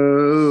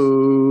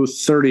go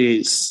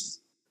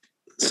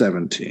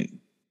 38-17.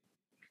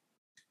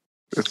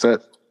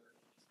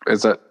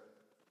 Is that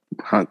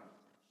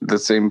the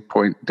same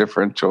point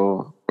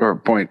differential or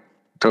point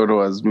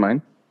total as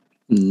mine?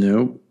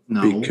 Nope.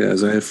 No.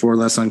 Because I have 4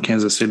 less on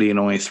Kansas City and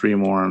only 3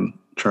 more on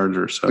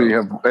Chargers. So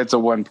So it's a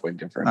 1 point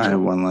difference. I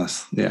have one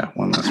less. Yeah,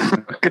 one less.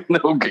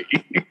 Okay.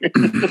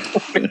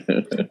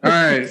 All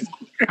right.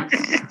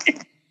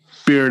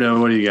 Beardo,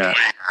 what do you got?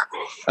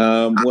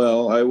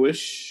 Well, I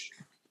wish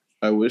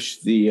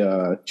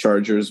the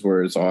Chargers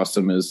were as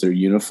awesome as their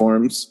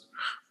uniforms.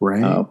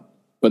 Right.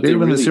 But they they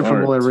win really the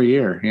Super Bowl aren't. every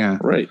year. Yeah.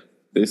 Right.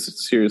 They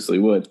seriously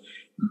would.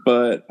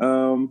 But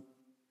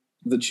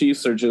the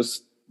Chiefs are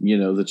just,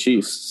 the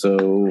Chiefs.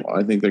 So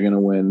I think they're going to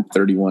win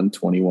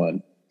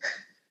 31-21.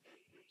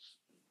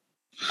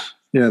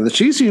 Yeah, the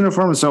Chiefs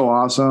uniform is so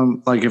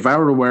awesome. Like if I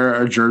were to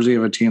wear a jersey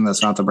of a team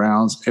that's not the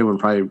Browns, it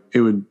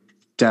would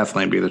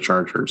definitely be the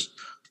Chargers.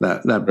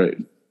 That Right.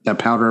 that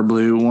powder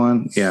blue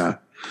one. Yeah.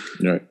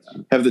 Right.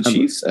 Have the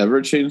Chiefs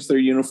ever changed their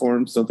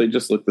uniforms? Don't they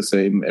just look the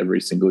same every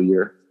single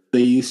year?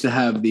 They used to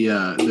have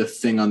the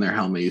thing on their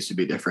helmet used to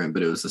be different,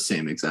 but it was the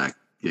same exact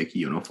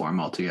uniform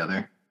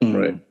altogether.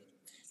 Right.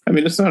 I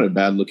mean, it's not a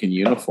bad looking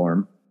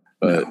uniform,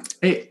 but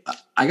Hey,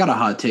 I got a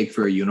hot take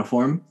for a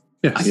uniform.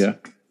 Yes. yeah.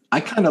 I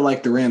kind of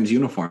like the Rams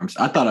uniforms.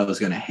 I thought I was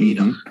going to hate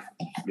them.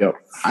 Yep.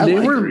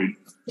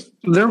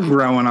 They're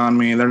growing on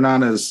me. They're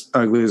not as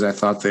ugly as I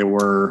thought they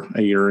were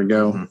a year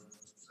ago.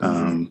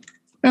 And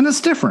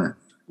it's different.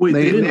 Wait,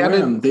 They they didn't wear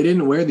added- them. They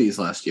didn't wear these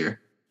last year.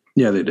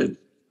 Yeah, they did.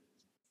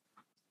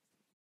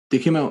 They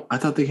came out. I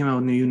thought they came out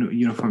with new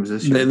uniforms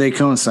this year. They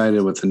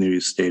coincided with the new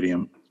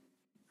stadium.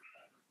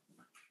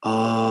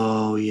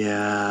 Oh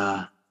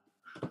yeah.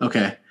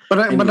 Okay. But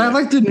I Anyway.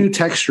 like the new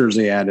textures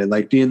they added,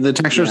 like the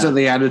textures Yeah. that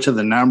they added to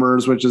the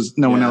numbers, which is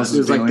no one else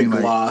is There's like the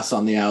doing. gloss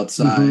on the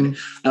outside. Mhm.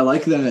 I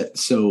like that.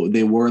 So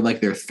they wore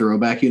like their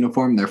throwback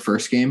uniform their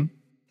first game,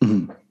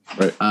 Mhm.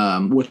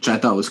 which I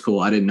thought was cool.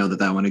 I didn't know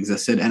that one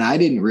existed, and I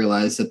didn't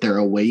realize that their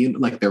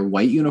their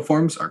white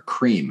uniforms are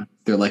cream.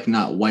 They're like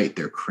not white;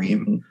 they're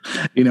cream.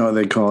 You know what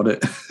they called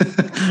it?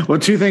 Well,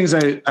 two things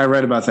I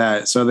read about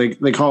that. So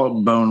they call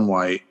it bone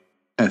white,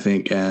 I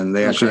think, and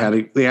they actually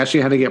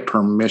had to get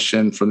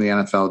permission from the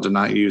NFL to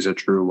not use a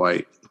true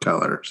white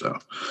color. So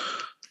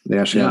they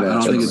actually Yeah, I had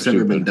don't to. think it's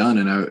ever been done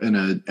in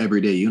a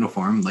everyday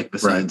uniform, like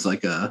besides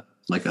like a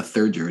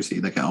third jersey,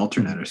 like an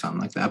alternate or something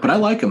like that. But I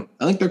like them.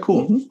 I think they're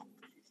cool.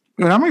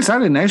 And I'm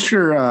excited next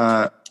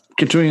year.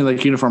 Continuing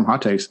like uniform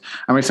hot takes,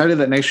 I'm excited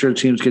that next year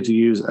teams get to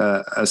use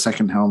a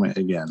second helmet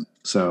again.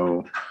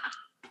 So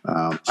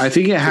I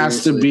think it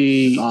has to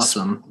be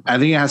awesome. I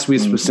think it has to be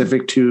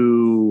specific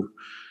to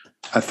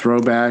a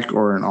throwback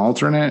or an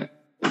alternate,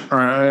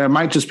 or it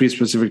might just be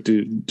specific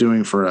to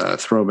doing for a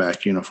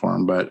throwback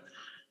uniform. But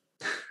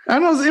I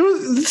don't know. It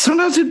was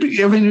sometimes it'd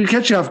be. I mean, it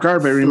catch you off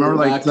guard. But remember,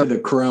 like to the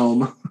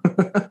chrome.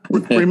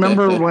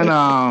 remember when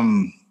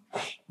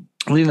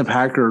I think the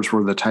Packers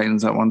were the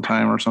Titans at one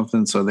time or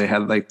something. So they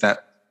had like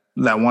that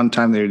one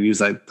time they would use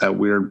like that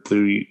weird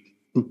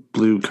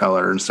blue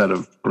color instead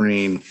of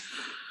green.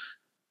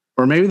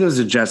 Or maybe those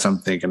are Jets I'm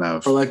thinking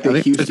of. Or like the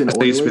Houston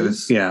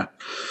Oilers. Yeah.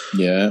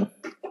 Yeah.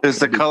 Is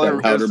the color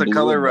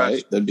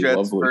rush That'd be Jets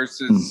lovely.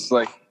 versus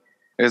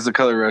is the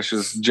color rush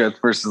is Jets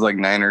versus like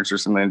Niners or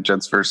something,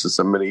 Jets versus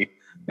somebody,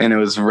 and it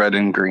was red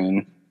and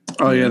green.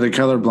 Oh yeah, the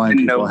colorblind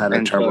people had a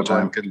and terrible colorblind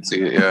time. couldn't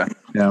see it. Yeah.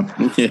 Yeah.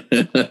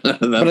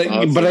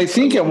 But I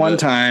think at one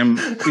time,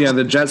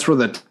 the Jets were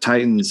the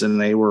Titans and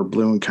they were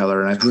blue in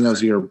color. And I think that was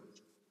the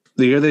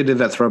year they did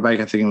that throwback.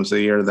 I think it was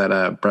the year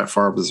that Brett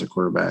Favre was the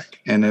quarterback.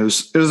 And it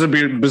was a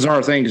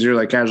bizarre thing because you're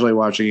like casually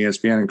watching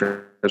ESPN and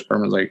Chris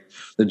Berman's like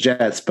the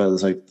Jets, but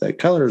it's like the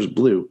color is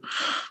blue.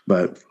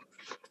 But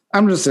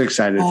I'm just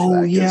excited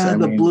for that. Yeah,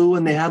 blue,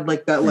 and they had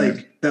like that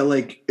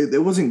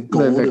it wasn't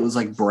gold, it was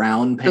like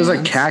brown pants. It was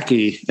like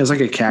khaki. It was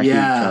like a khaki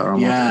color.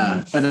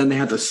 Yeah. And then they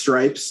had the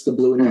stripes, the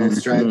blue and yellow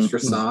stripes for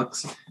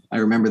socks. I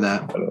remember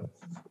that.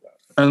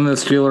 And the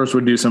Steelers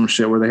would do some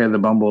shit where they had the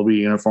Bumblebee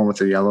uniform with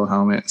the yellow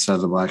helmet instead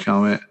of the black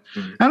helmet.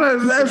 And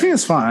I think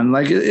it's fun.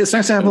 Like it's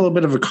nice to have a little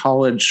bit of a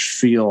college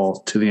feel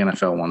to the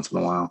NFL once in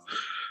a while.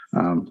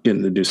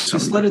 Getting to do something.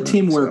 Just let a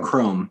team wear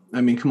chrome.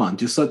 I mean, come on,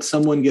 just let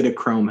someone get a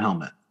chrome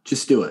helmet.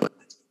 Just do it.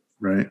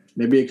 Right.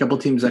 Maybe a couple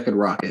teams that could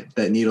rock it,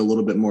 that need a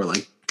little bit more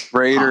like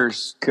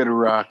Raiders could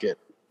rock it.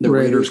 the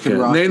Raiders could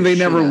rock it. They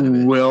never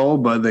will,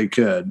 but they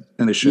could,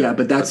 and they should. Yeah,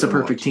 but that's the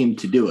perfect team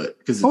to do it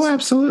because it's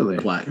absolutely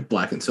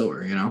black and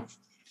silver. You know,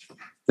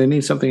 they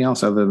need something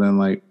else other than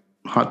like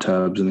hot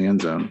tubs in the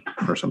end zone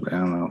or something. I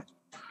don't know.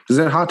 Is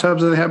that hot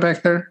tubs that they have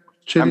back there?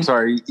 Chitty? I'm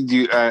sorry.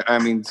 I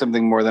mean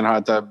something more than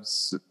hot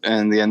tubs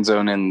in the end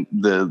zone and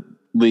the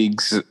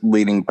league's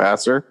leading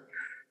passer.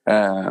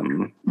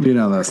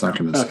 That's not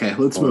going to. Okay,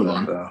 let's move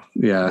on. Though.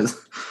 Yeah,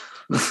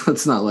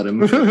 let's not let him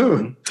move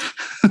on.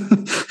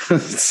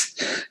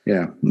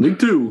 Yeah, Week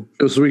 2.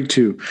 It was week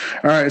 2.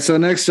 All right, so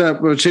next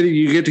up, well, Chitty,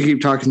 you get to keep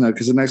talking though,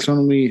 because the next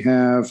one we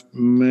have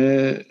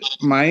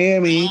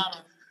Miami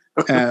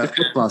at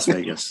Las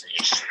Vegas.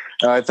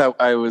 I thought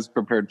I was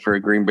prepared for a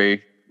Green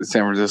Bay,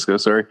 San Francisco.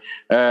 Sorry.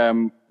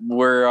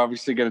 We're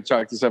obviously going to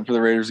chalk this up for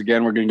the Raiders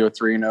again. We're going to go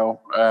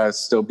 3-0,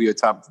 still be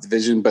atop the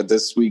division, but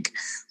this week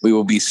we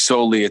will be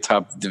solely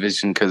atop the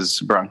division because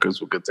Broncos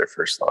will get their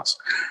first loss.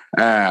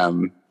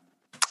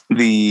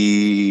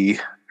 The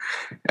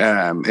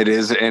It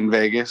is in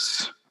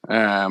Vegas.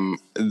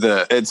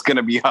 It's going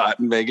to be hot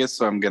in Vegas,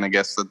 so I'm going to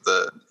guess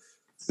that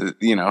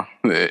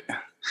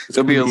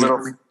it'll be a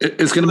little.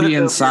 It's going to be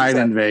inside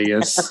in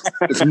Vegas.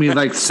 It's going to be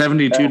like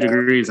 72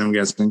 degrees, I'm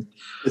guessing.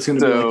 It's going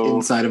to be like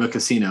inside of a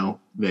casino,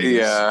 Vegas.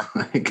 Yeah.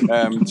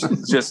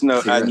 Just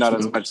not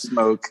as much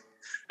smoke.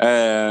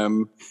 I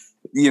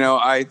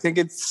think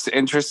it's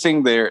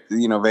interesting there.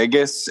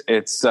 Vegas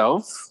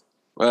itself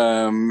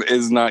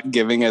is not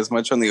giving as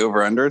much on the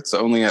over-under. It's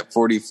only at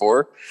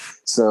 44.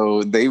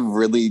 So they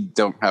really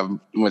don't have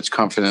much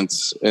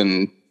confidence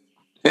in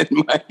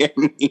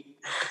Miami.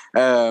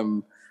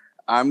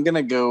 I'm going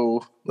to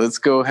go, let's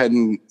go ahead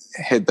and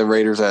hit the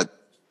Raiders at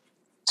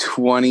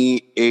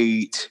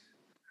 28.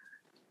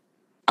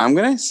 I'm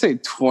going to say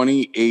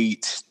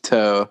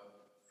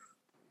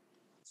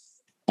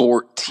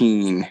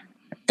 28-14.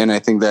 And I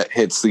think that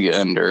hits the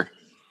under.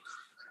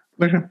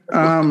 Okay.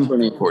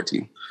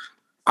 2014.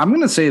 I'm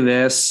going to say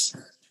this.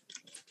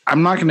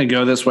 I'm not going to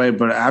go this way,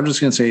 but I'm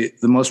just going to say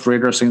the most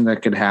Raiders thing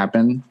that could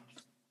happen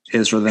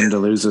is for them to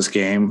lose this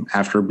game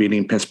after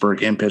beating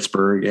Pittsburgh in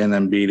Pittsburgh and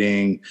then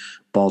beating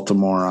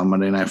Baltimore on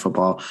Monday Night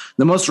Football.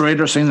 The most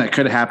Raiders thing that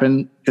could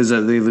happen is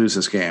that they lose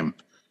this game.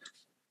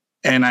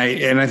 And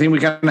I think we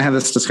kind of had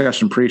this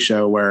discussion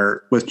pre-show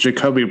where with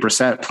Jacoby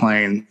Brissett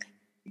playing,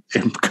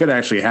 it could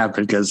actually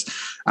happen because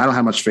I don't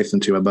have much faith in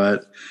Tua,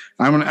 but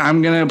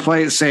I'm going to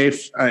play it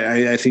safe.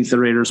 I think the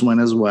Raiders win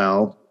as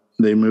well.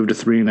 They moved to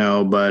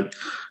 3-0, but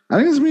I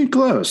think it's going to be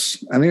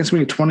close. I think it's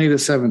going to be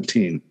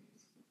 20-17.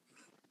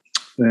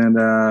 And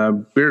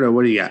Beardo,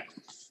 what do you got?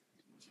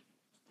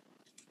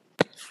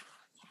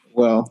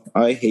 Well,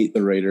 I hate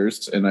the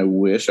Raiders, and I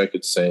wish I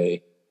could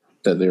say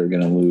that they were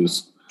going to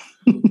lose.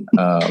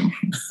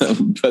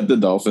 But the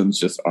Dolphins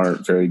just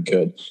aren't very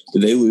good.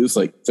 Did they lose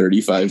like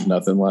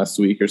 35-0 last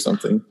week or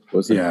something?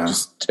 Was it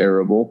just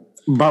terrible?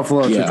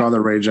 Buffalo took all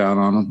the rage out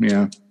on them.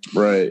 Yeah.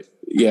 Right.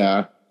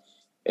 Yeah.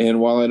 And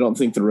while I don't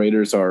think the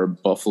Raiders are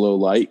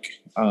Buffalo-like,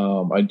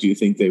 I do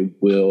think they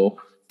will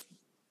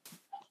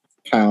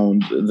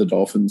pound the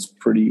Dolphins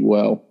pretty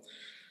well.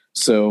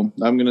 So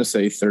I'm going to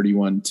say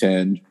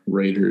 31-10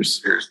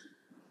 Raiders.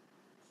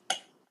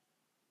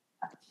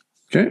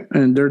 Okay.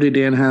 And Dirty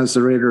Dan has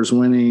the Raiders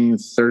winning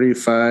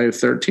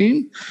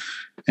 35-13.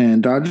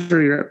 And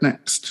Dodger, you're up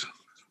next.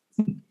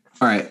 All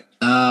right.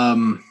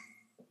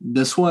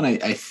 This one,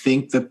 I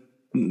think that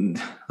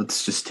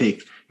let's just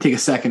take a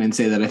second and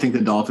say that I think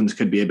the Dolphins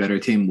could be a better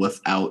team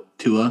without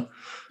Tua.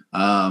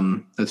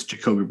 That's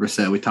Jacoby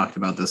Brissett. We talked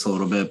about this a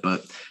little bit,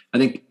 but I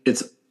think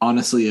it's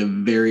honestly a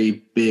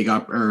very big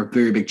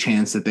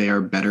chance that they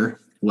are better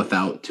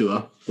without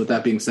Tua. With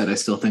that being said, I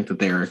still think that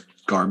they are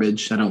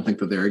garbage. I don't think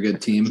that they're a good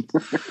team.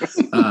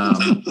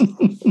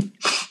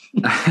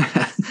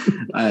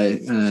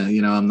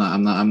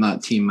 I'm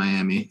not Team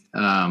Miami.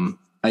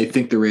 I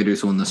think the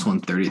Raiders win this one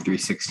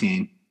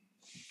 33-16.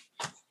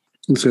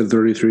 You said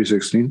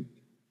 33-16.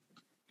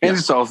 And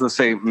it's also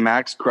say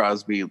Max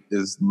Crosby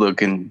is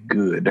looking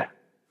good.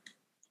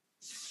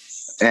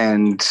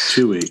 And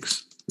 2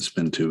 weeks. It's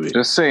been 2 weeks.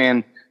 Just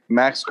saying,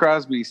 Max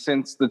Crosby,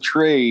 since the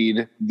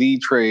trade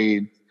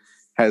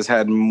has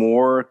had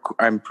more.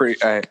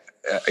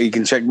 You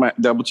can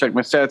double check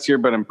my stats here,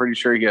 but I'm pretty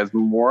sure he has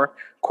more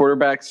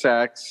quarterback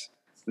sacks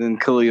than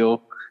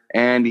Khalil,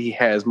 and he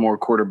has more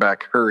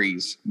quarterback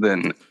hurries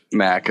than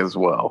Mac as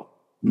well.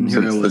 I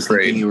was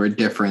thinking you were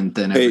different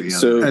than every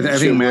other. I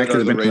think Mac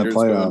has been in the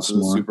playoffs to the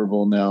more. Super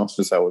Bowl now.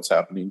 Is that what's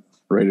happening?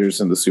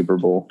 Raiders in the Super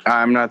Bowl.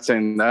 I'm not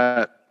saying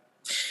that.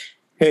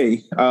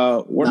 Hey,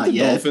 weren't Not the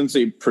yet. Dolphins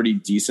a pretty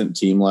decent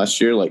team last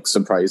year? Like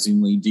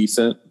surprisingly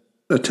decent.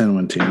 A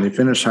 10-win team. They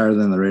finished higher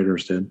than the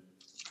Raiders did.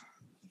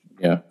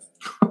 Yeah.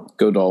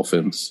 Go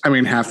Dolphins. I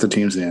mean, half the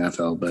teams in the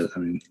NFL, but I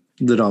mean,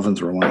 the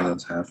Dolphins were one of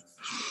those half.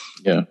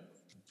 Yeah.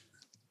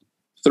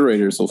 The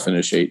Raiders will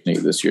finish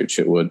 8-8 this year at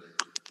Chitwood.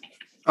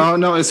 Oh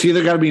no, it's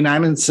either got to be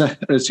 9-7.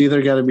 It's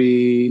either got to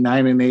be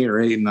 9-8 or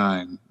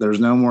 8-9. There's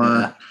no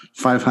more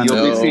 500.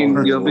 You'll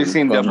be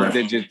seeing bummer. double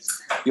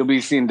digits. You'll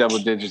be seeing double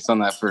digits on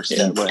that first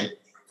way.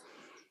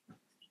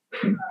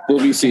 We'll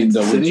be seeing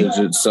double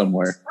digits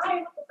somewhere.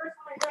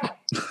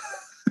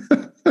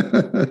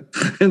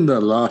 In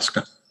the lost.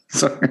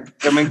 Sorry.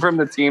 Coming from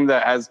the team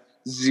that has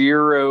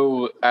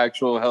 0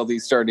 actual healthy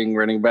starting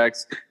running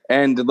backs.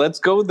 And let's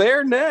go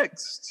there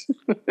next.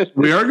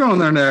 We are going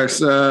there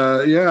next.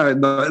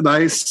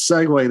 Nice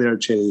segue there,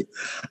 Chitty.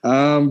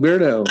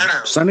 Beardo,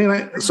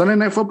 Sunday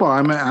night football.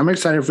 I'm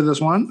excited for this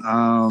one.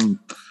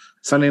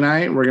 Sunday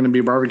night, we're going to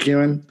be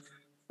barbecuing.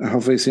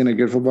 Hopefully seeing a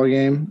good football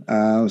game.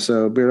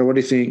 So, Beardo, what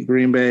do you think?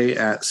 Green Bay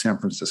at San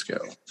Francisco.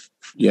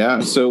 Yeah.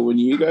 So when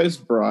you guys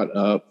brought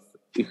up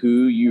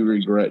who you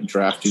regret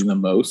drafting the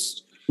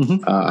most,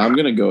 I'm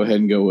going to go ahead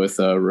and go with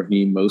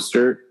Raheem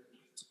Mostert.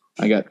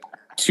 I got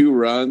 2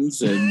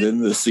 runs, and then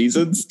the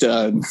season's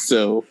done.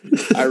 So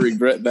I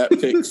regret that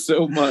pick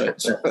so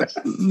much.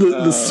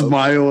 The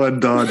smile on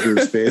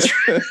Dodger's face.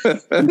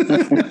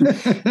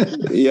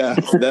 Yeah,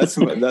 that's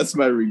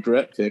my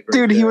regret pick. Right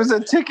Dude, he there. was a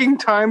ticking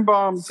time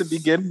bomb to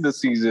begin the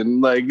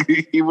season. Like,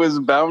 he was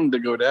bound to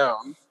go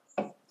down.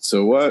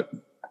 So what?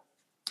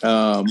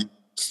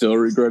 Still a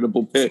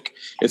regrettable pick.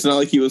 It's not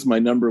like he was my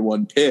number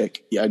 1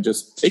 pick. I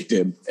just picked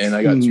him, and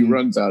I got 2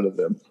 runs out of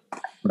him.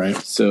 Right.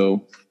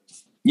 So,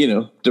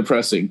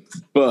 depressing.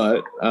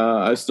 But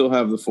I still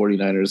have the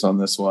 49ers on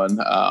this one.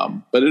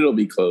 But it'll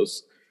be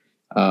close.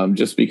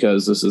 Just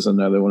because this is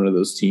another one of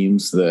those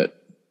teams that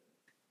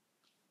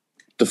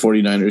the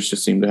 49ers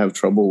just seem to have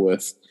trouble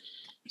with.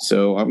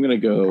 So I'm going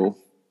to go,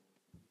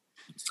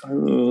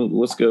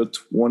 let's go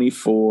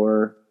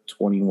 24-21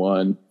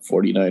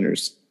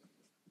 49ers.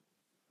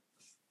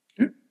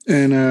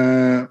 And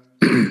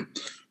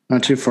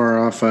not too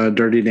far off,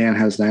 Dirty Dan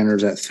has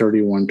Niners at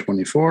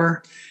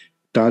 31-24.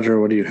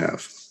 Dodger, what do you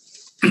have?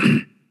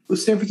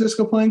 Who's San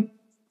Francisco playing?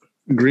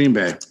 Green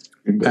Bay.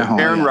 At home.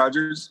 Aaron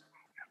Rodgers.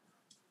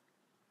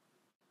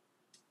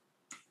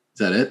 Is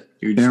that it?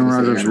 You're Aaron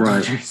gonna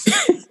Rodgers, say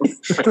right.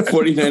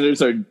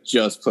 49ers are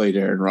just played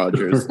Aaron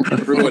Rodgers.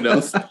 Everyone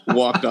else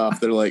walked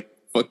off. They're like,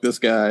 fuck this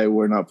guy.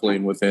 We're not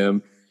playing with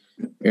him.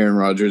 Aaron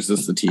Rodgers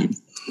is the team.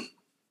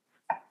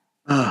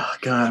 Oh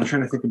God, I'm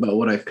trying to think about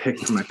what I picked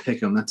for my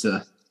pick 'em. That's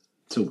a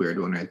weird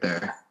one right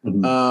there.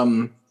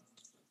 Mhm.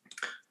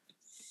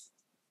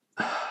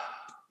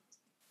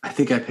 I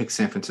think I picked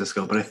San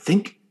Francisco, but I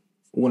think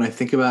when I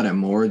think about it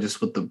more, just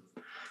with the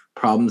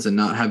problems and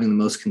not having the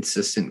most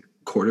consistent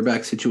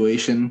quarterback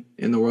situation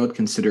in the world,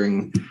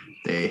 considering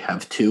they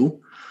have 2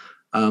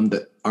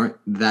 that aren't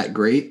that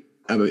great.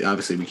 I mean,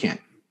 obviously, we can't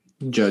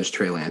judge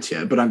Trey Lance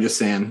yet, but I'm just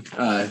saying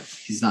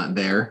he's not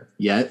there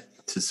yet.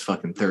 It's his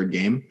fucking 3rd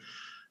game.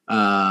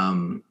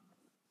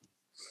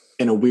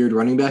 In a weird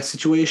running back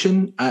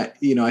situation, I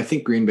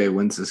think Green Bay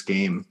wins this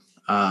game.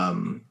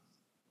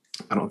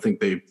 I don't think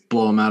they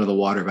blow them out of the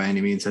water by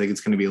any means. I think it's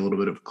going to be a little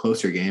bit of a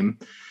closer game,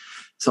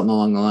 something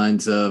along the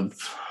lines of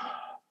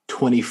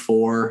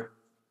 24-27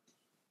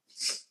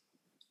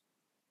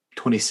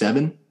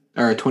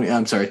 or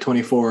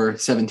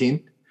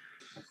 24-17.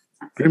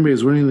 Green Bay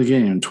is winning the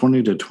game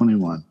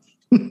 20-21.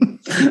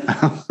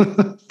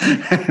 I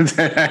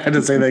had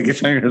to say that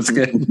because we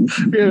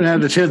haven't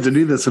had a chance to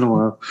do this in a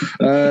while.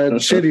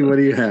 Shitty, what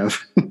do you have?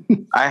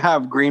 I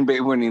have Green Bay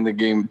winning the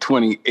game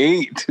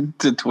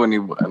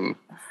 28-21.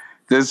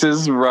 This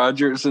is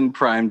Rodgers in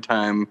prime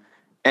time,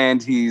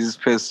 and he's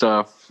pissed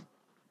off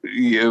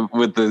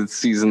with the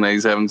season that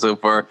he's having so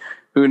far.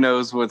 Who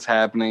knows what's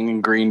happening in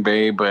Green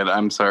Bay? But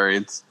I'm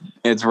sorry,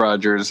 it's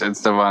Rodgers,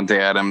 it's Devontae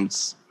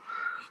Adams.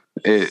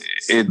 They're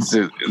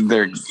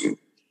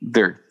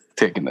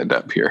taking the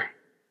dub here.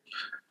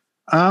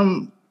 I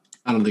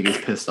don't think he's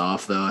pissed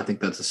off though. I think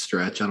that's a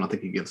stretch. I don't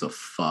think he gives a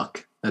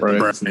fuck. I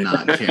think Right. he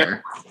does not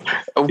care.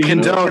 You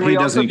can tell he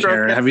doesn't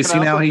care. Have you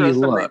seen how he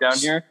looks? Down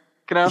here?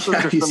 Can I also Yeah,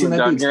 throw have you seen something that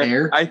down dude's here?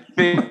 hair? I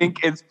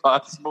think it's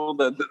possible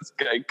that this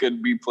guy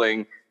could be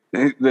playing.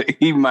 That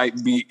he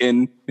might be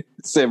in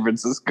San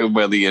Francisco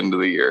by the end of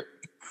the year,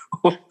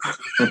 or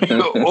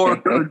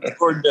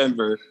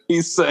Denver.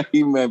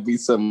 He might be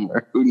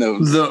somewhere. Who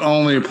knows? The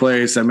only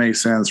place that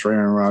makes sense for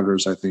Aaron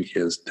Rodgers, I think,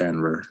 is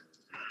Denver.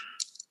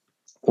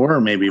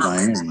 Or maybe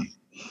Miami.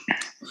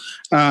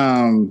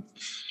 I'm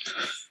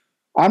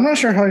not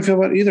sure how I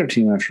feel about either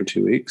team after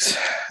 2 weeks.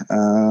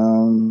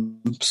 And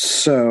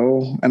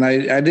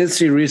I did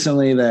see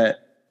recently that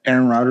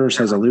Aaron Rodgers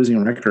has a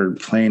losing record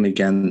playing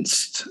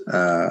against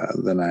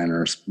the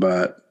Niners,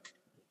 but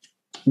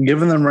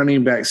given the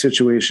running back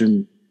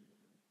situation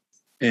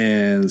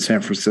in San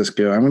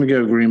Francisco, I'm going to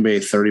go Green Bay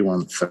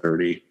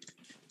 31-30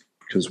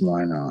 because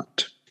why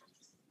not?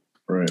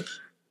 Right.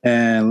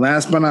 And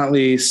last but not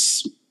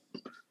least,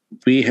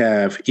 we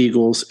have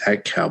Eagles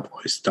at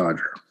Cowboys.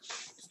 Dodger.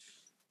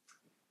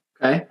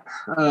 Okay.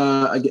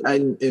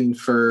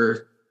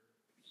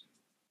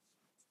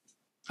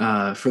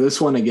 For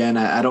this one again,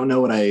 I don't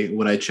know what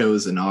I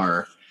chose in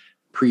our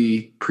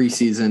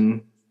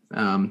preseason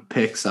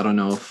picks. I don't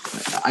know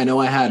I know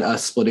I had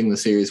us splitting the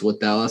series with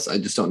Dallas. I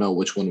just don't know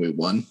which one we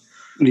won.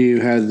 You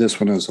had this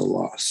one as a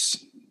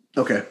loss.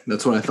 Okay,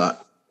 that's what I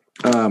thought.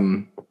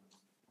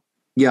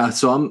 Yeah,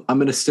 so I'm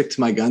going to stick to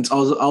my guns.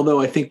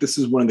 Although I think this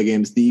is one of the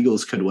games the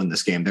Eagles could win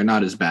this game. They're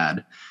not as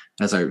bad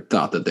as I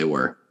thought that they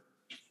were.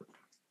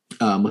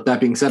 With that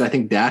being said, I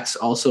think Dak's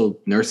also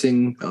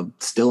nursing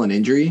still an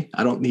injury.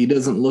 He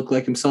doesn't look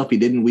like himself. He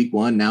did in week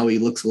 1. Now he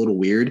looks a little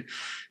weird.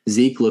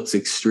 Zeke looks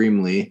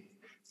extremely,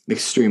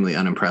 extremely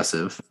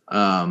unimpressive.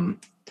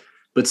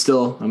 But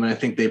still, I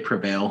think they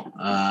prevail.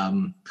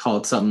 Call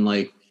it something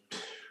like,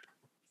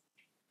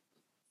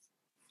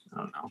 I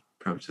don't know,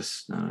 probably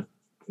just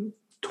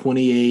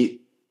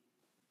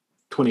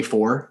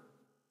 28-24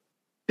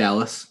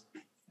 Dallas.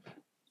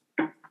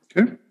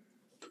 Okay.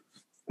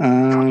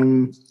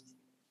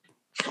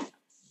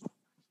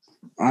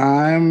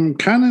 I'm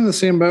kind of in the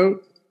same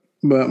boat,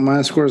 but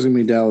my score is going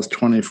to be Dallas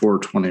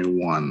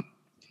 24-21.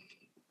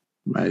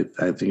 I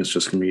think it's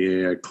just going to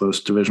be a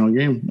close divisional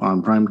game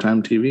on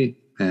primetime TV.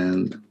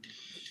 And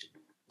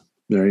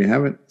there you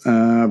have it.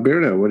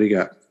 Beardo, what do you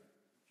got?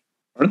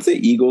 Aren't the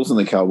Eagles and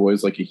the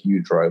Cowboys like a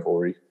huge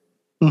rivalry?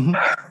 Mm-hmm.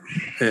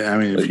 Yeah, I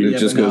mean, like, it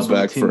just goes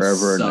back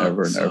forever and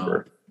ever and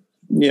ever.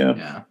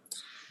 Yeah.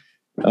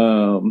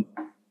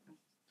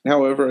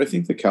 However, I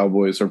think the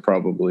Cowboys are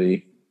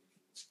probably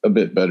a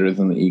bit better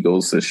than the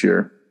Eagles this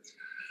year.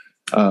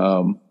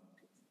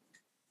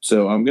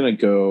 So I'm going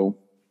to go,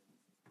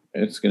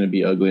 it's going to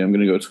be ugly. I'm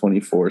going to go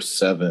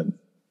 24-7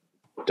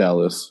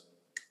 Dallas.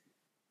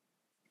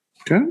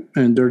 Okay.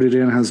 And Dirty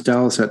Dan has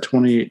Dallas at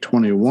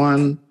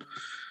 28-21.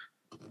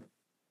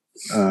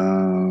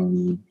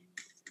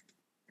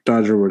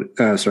 Dodger,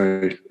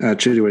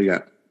 Chitty, what do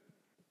you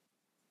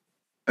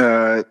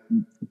got?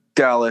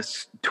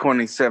 Dallas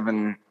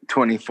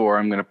 27-24.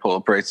 I'm going to pull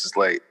a Price is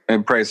Right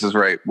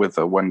with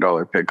a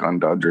 $1 pick on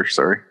Dodger.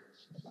 Sorry.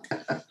 All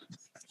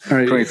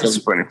right.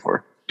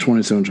 27-24.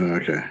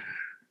 27-20. Okay.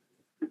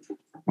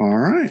 All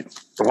right.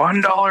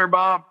 $1,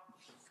 Bob.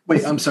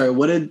 Wait, I'm sorry.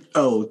 What did?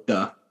 Oh,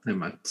 duh. Never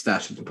mind.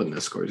 Stash hasn't put in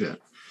the scores yet.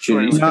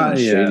 Shitty's not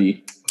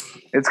shitty.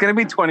 It's going to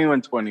be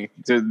 21-20.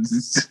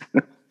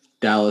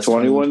 Dallas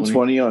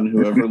 21-20 on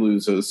whoever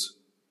loses.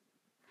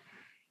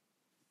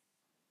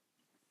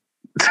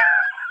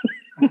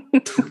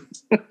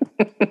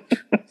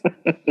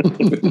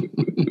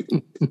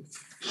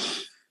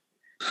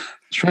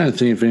 Trying to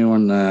think if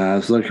anyone I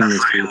was looking to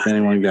see if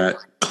anyone got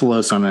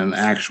close on an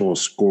actual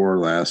score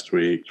last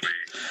week.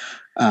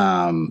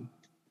 I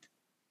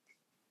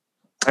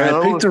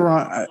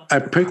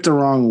picked the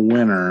wrong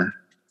winner,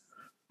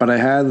 but I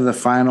had the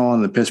final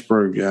in the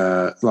Pittsburgh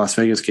Las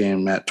Vegas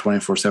game at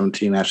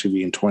 24-17 actually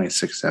being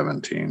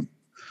 26-17.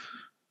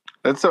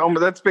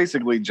 That's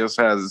basically just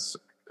as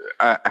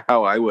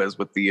how I was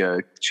with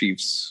the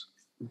Chiefs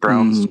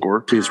Browns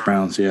score. Chiefs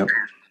Browns, yep.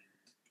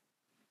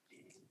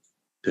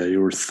 Yeah,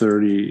 you were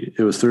 30.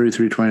 It was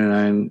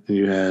 33-29, and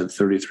you had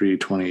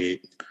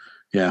 33-28.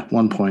 Yeah,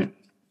 1 point.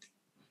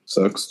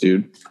 Sucks,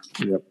 dude.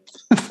 Yep.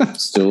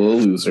 Still a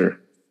loser.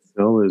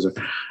 Still a loser.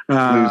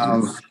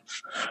 All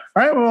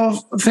right. Well,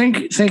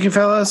 thank you,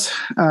 fellas.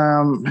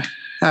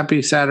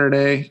 Happy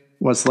Saturday.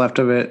 What's left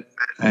of it,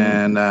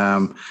 and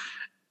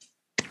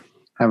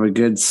have a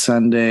good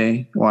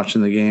Sunday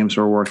watching the games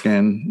or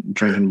working,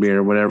 drinking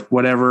beer,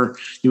 whatever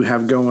you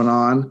have going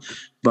on.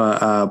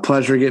 But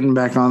pleasure getting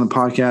back on the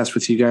podcast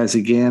with you guys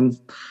again.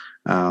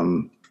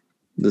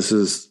 This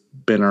has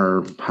been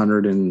our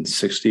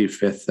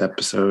 165th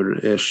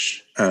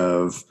episode-ish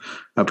of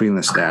Upping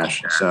the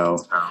Stash. So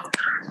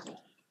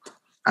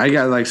I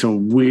got like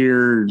some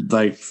weird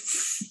like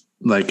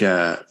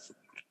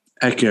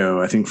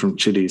echo, I think, from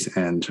Chitty's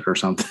end or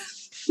something.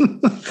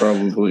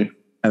 Probably.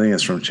 I think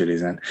it's from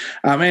Chitty's end.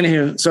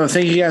 Anywho, so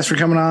thank you guys for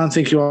coming on.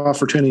 Thank you all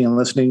for tuning and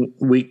listening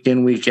week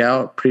in, week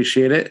out.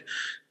 Appreciate it.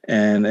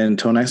 And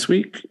until next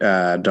week,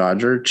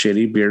 Dodger,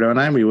 Chitty, Beardo,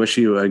 and I, we wish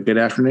you a good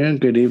afternoon,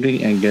 good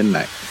evening, and good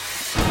night.